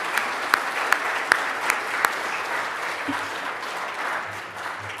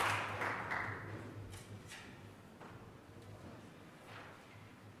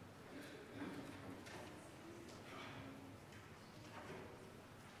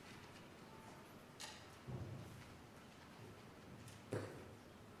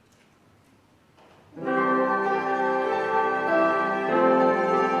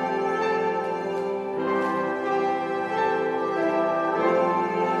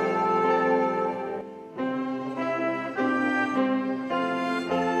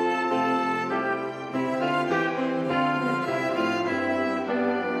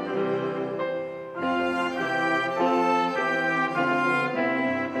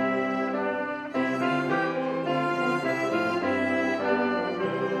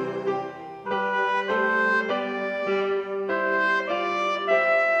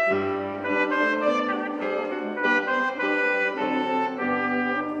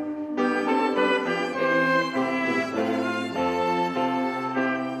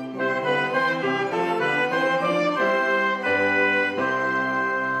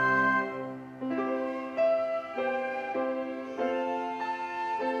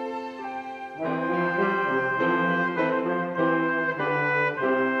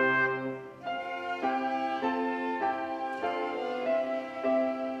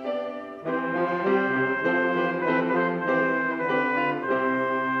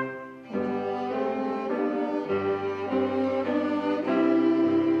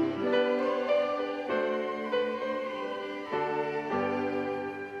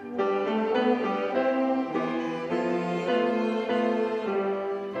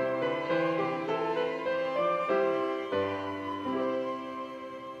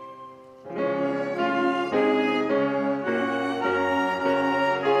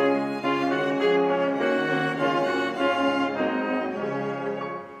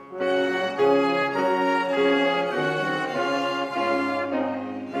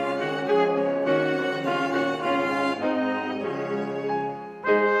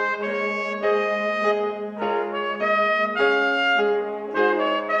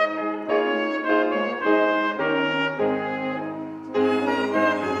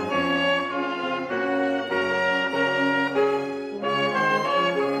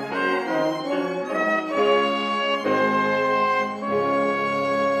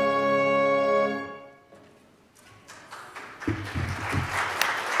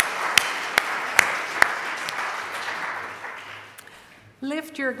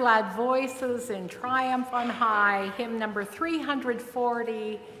 Lift your glad voices in triumph on high, hymn number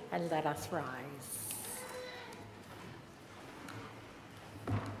 340, and let us rise.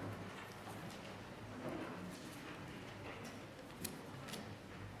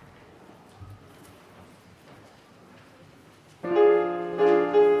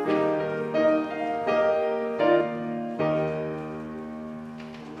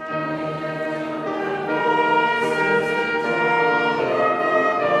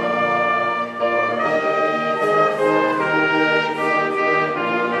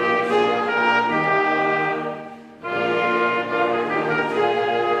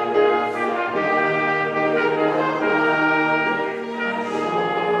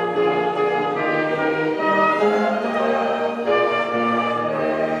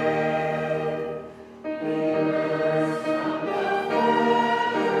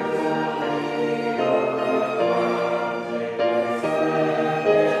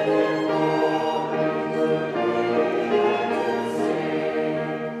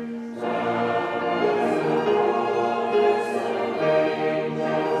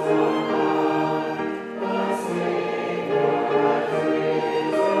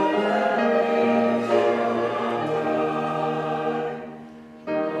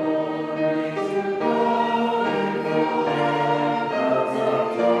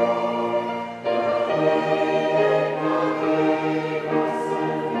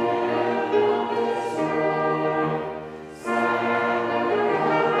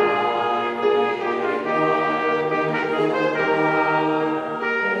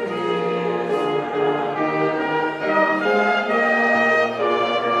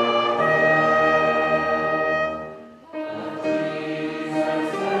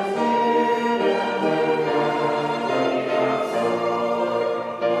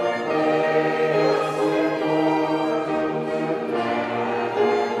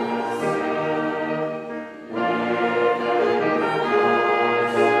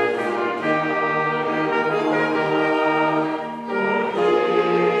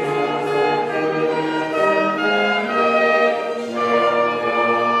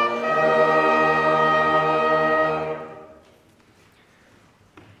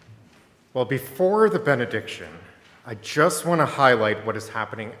 Well, before the benediction, I just want to highlight what is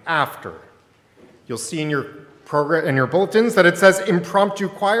happening after. You'll see in your program, in your bulletins, that it says impromptu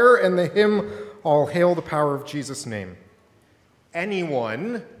choir and the hymn, All Hail the Power of Jesus' Name.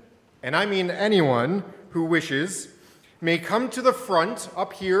 Anyone, and I mean anyone, who wishes may come to the front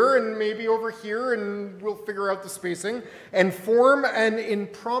up here and maybe over here, and we'll figure out the spacing, and form an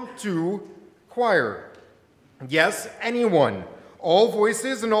impromptu choir. Yes, anyone. All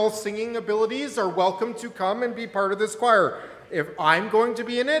voices and all singing abilities are welcome to come and be part of this choir. If I'm going to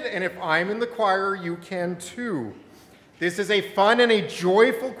be in it, and if I'm in the choir, you can too. This is a fun and a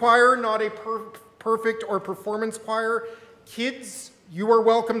joyful choir, not a perfect or performance choir. Kids, you are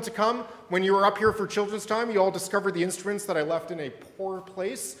welcome to come. When you were up here for children's time, you all discovered the instruments that I left in a poor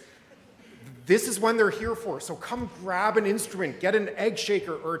place. This is when they're here for. So come grab an instrument, get an egg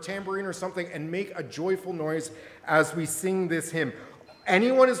shaker or a tambourine or something, and make a joyful noise as we sing this hymn.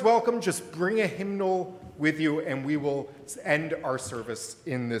 Anyone is welcome. Just bring a hymnal with you, and we will end our service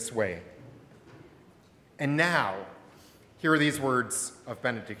in this way. And now, here are these words of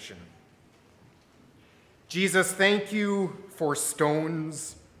benediction. Jesus, thank you for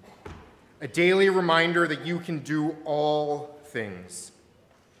stones, a daily reminder that you can do all things,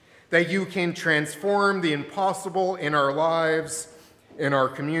 that you can transform the impossible in our lives, in our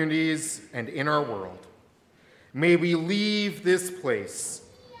communities, and in our world. May we leave this place,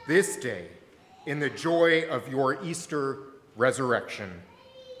 this day, in the joy of your Easter resurrection.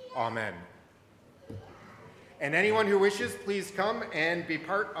 Amen. And anyone who wishes, please come and be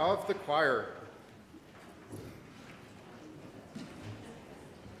part of the choir.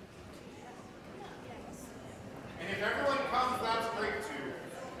 And if everyone comes, that's great too.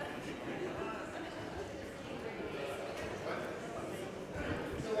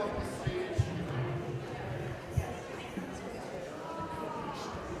 Fill up the stage.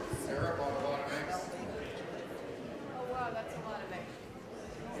 Sarah bought a lot of eggs. Oh, wow, that's a lot of eggs.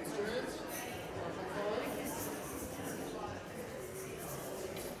 Instruments?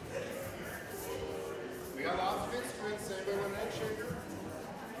 We got lots of instruments. Anybody want an egg shaker?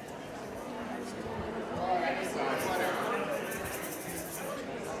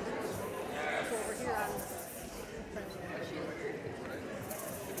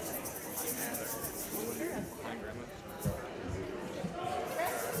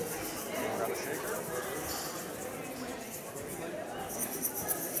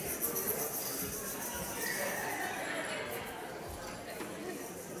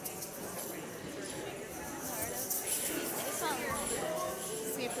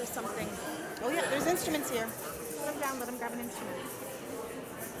 See if there's something. Oh yeah, there's instruments here. Put them down, let them grab an instrument.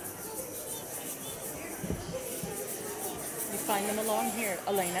 You find them along here,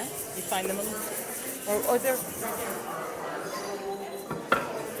 Elena. You find them or they're right there.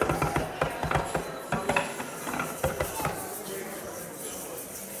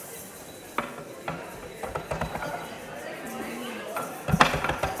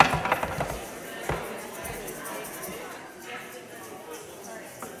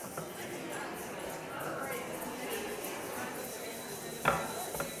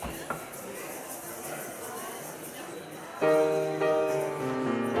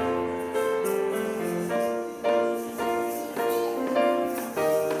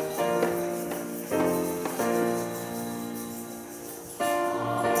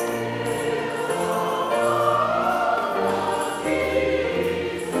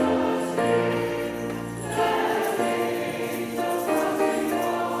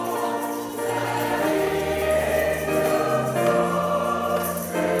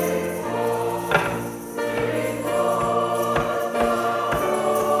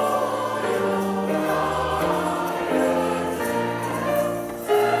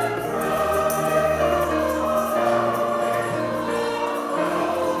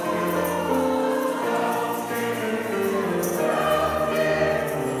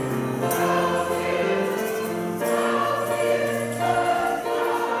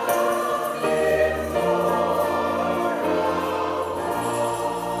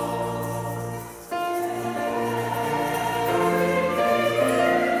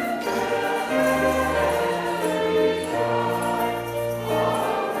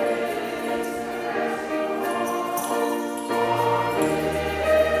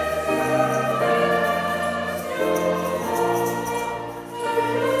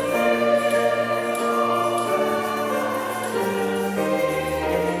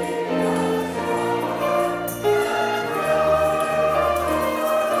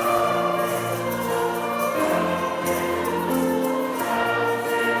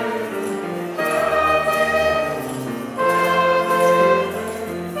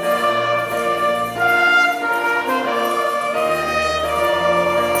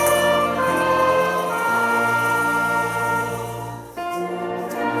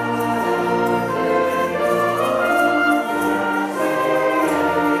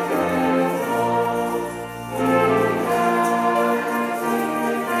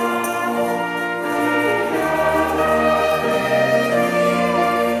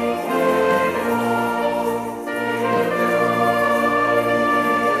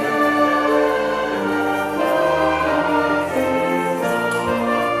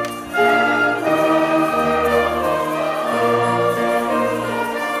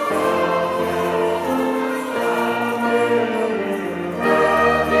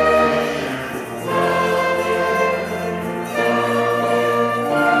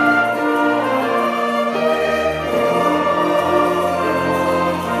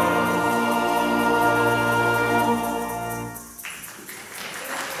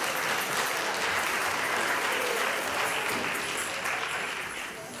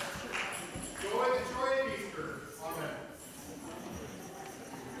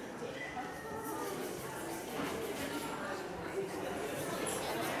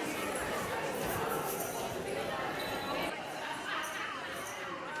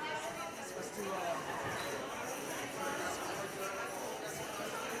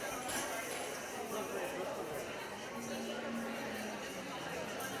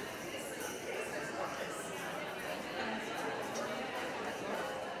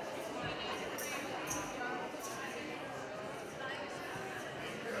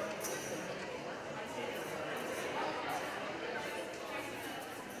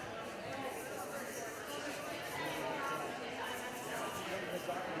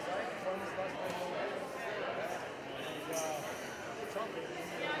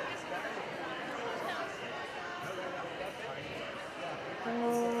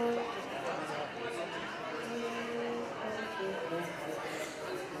 Oh.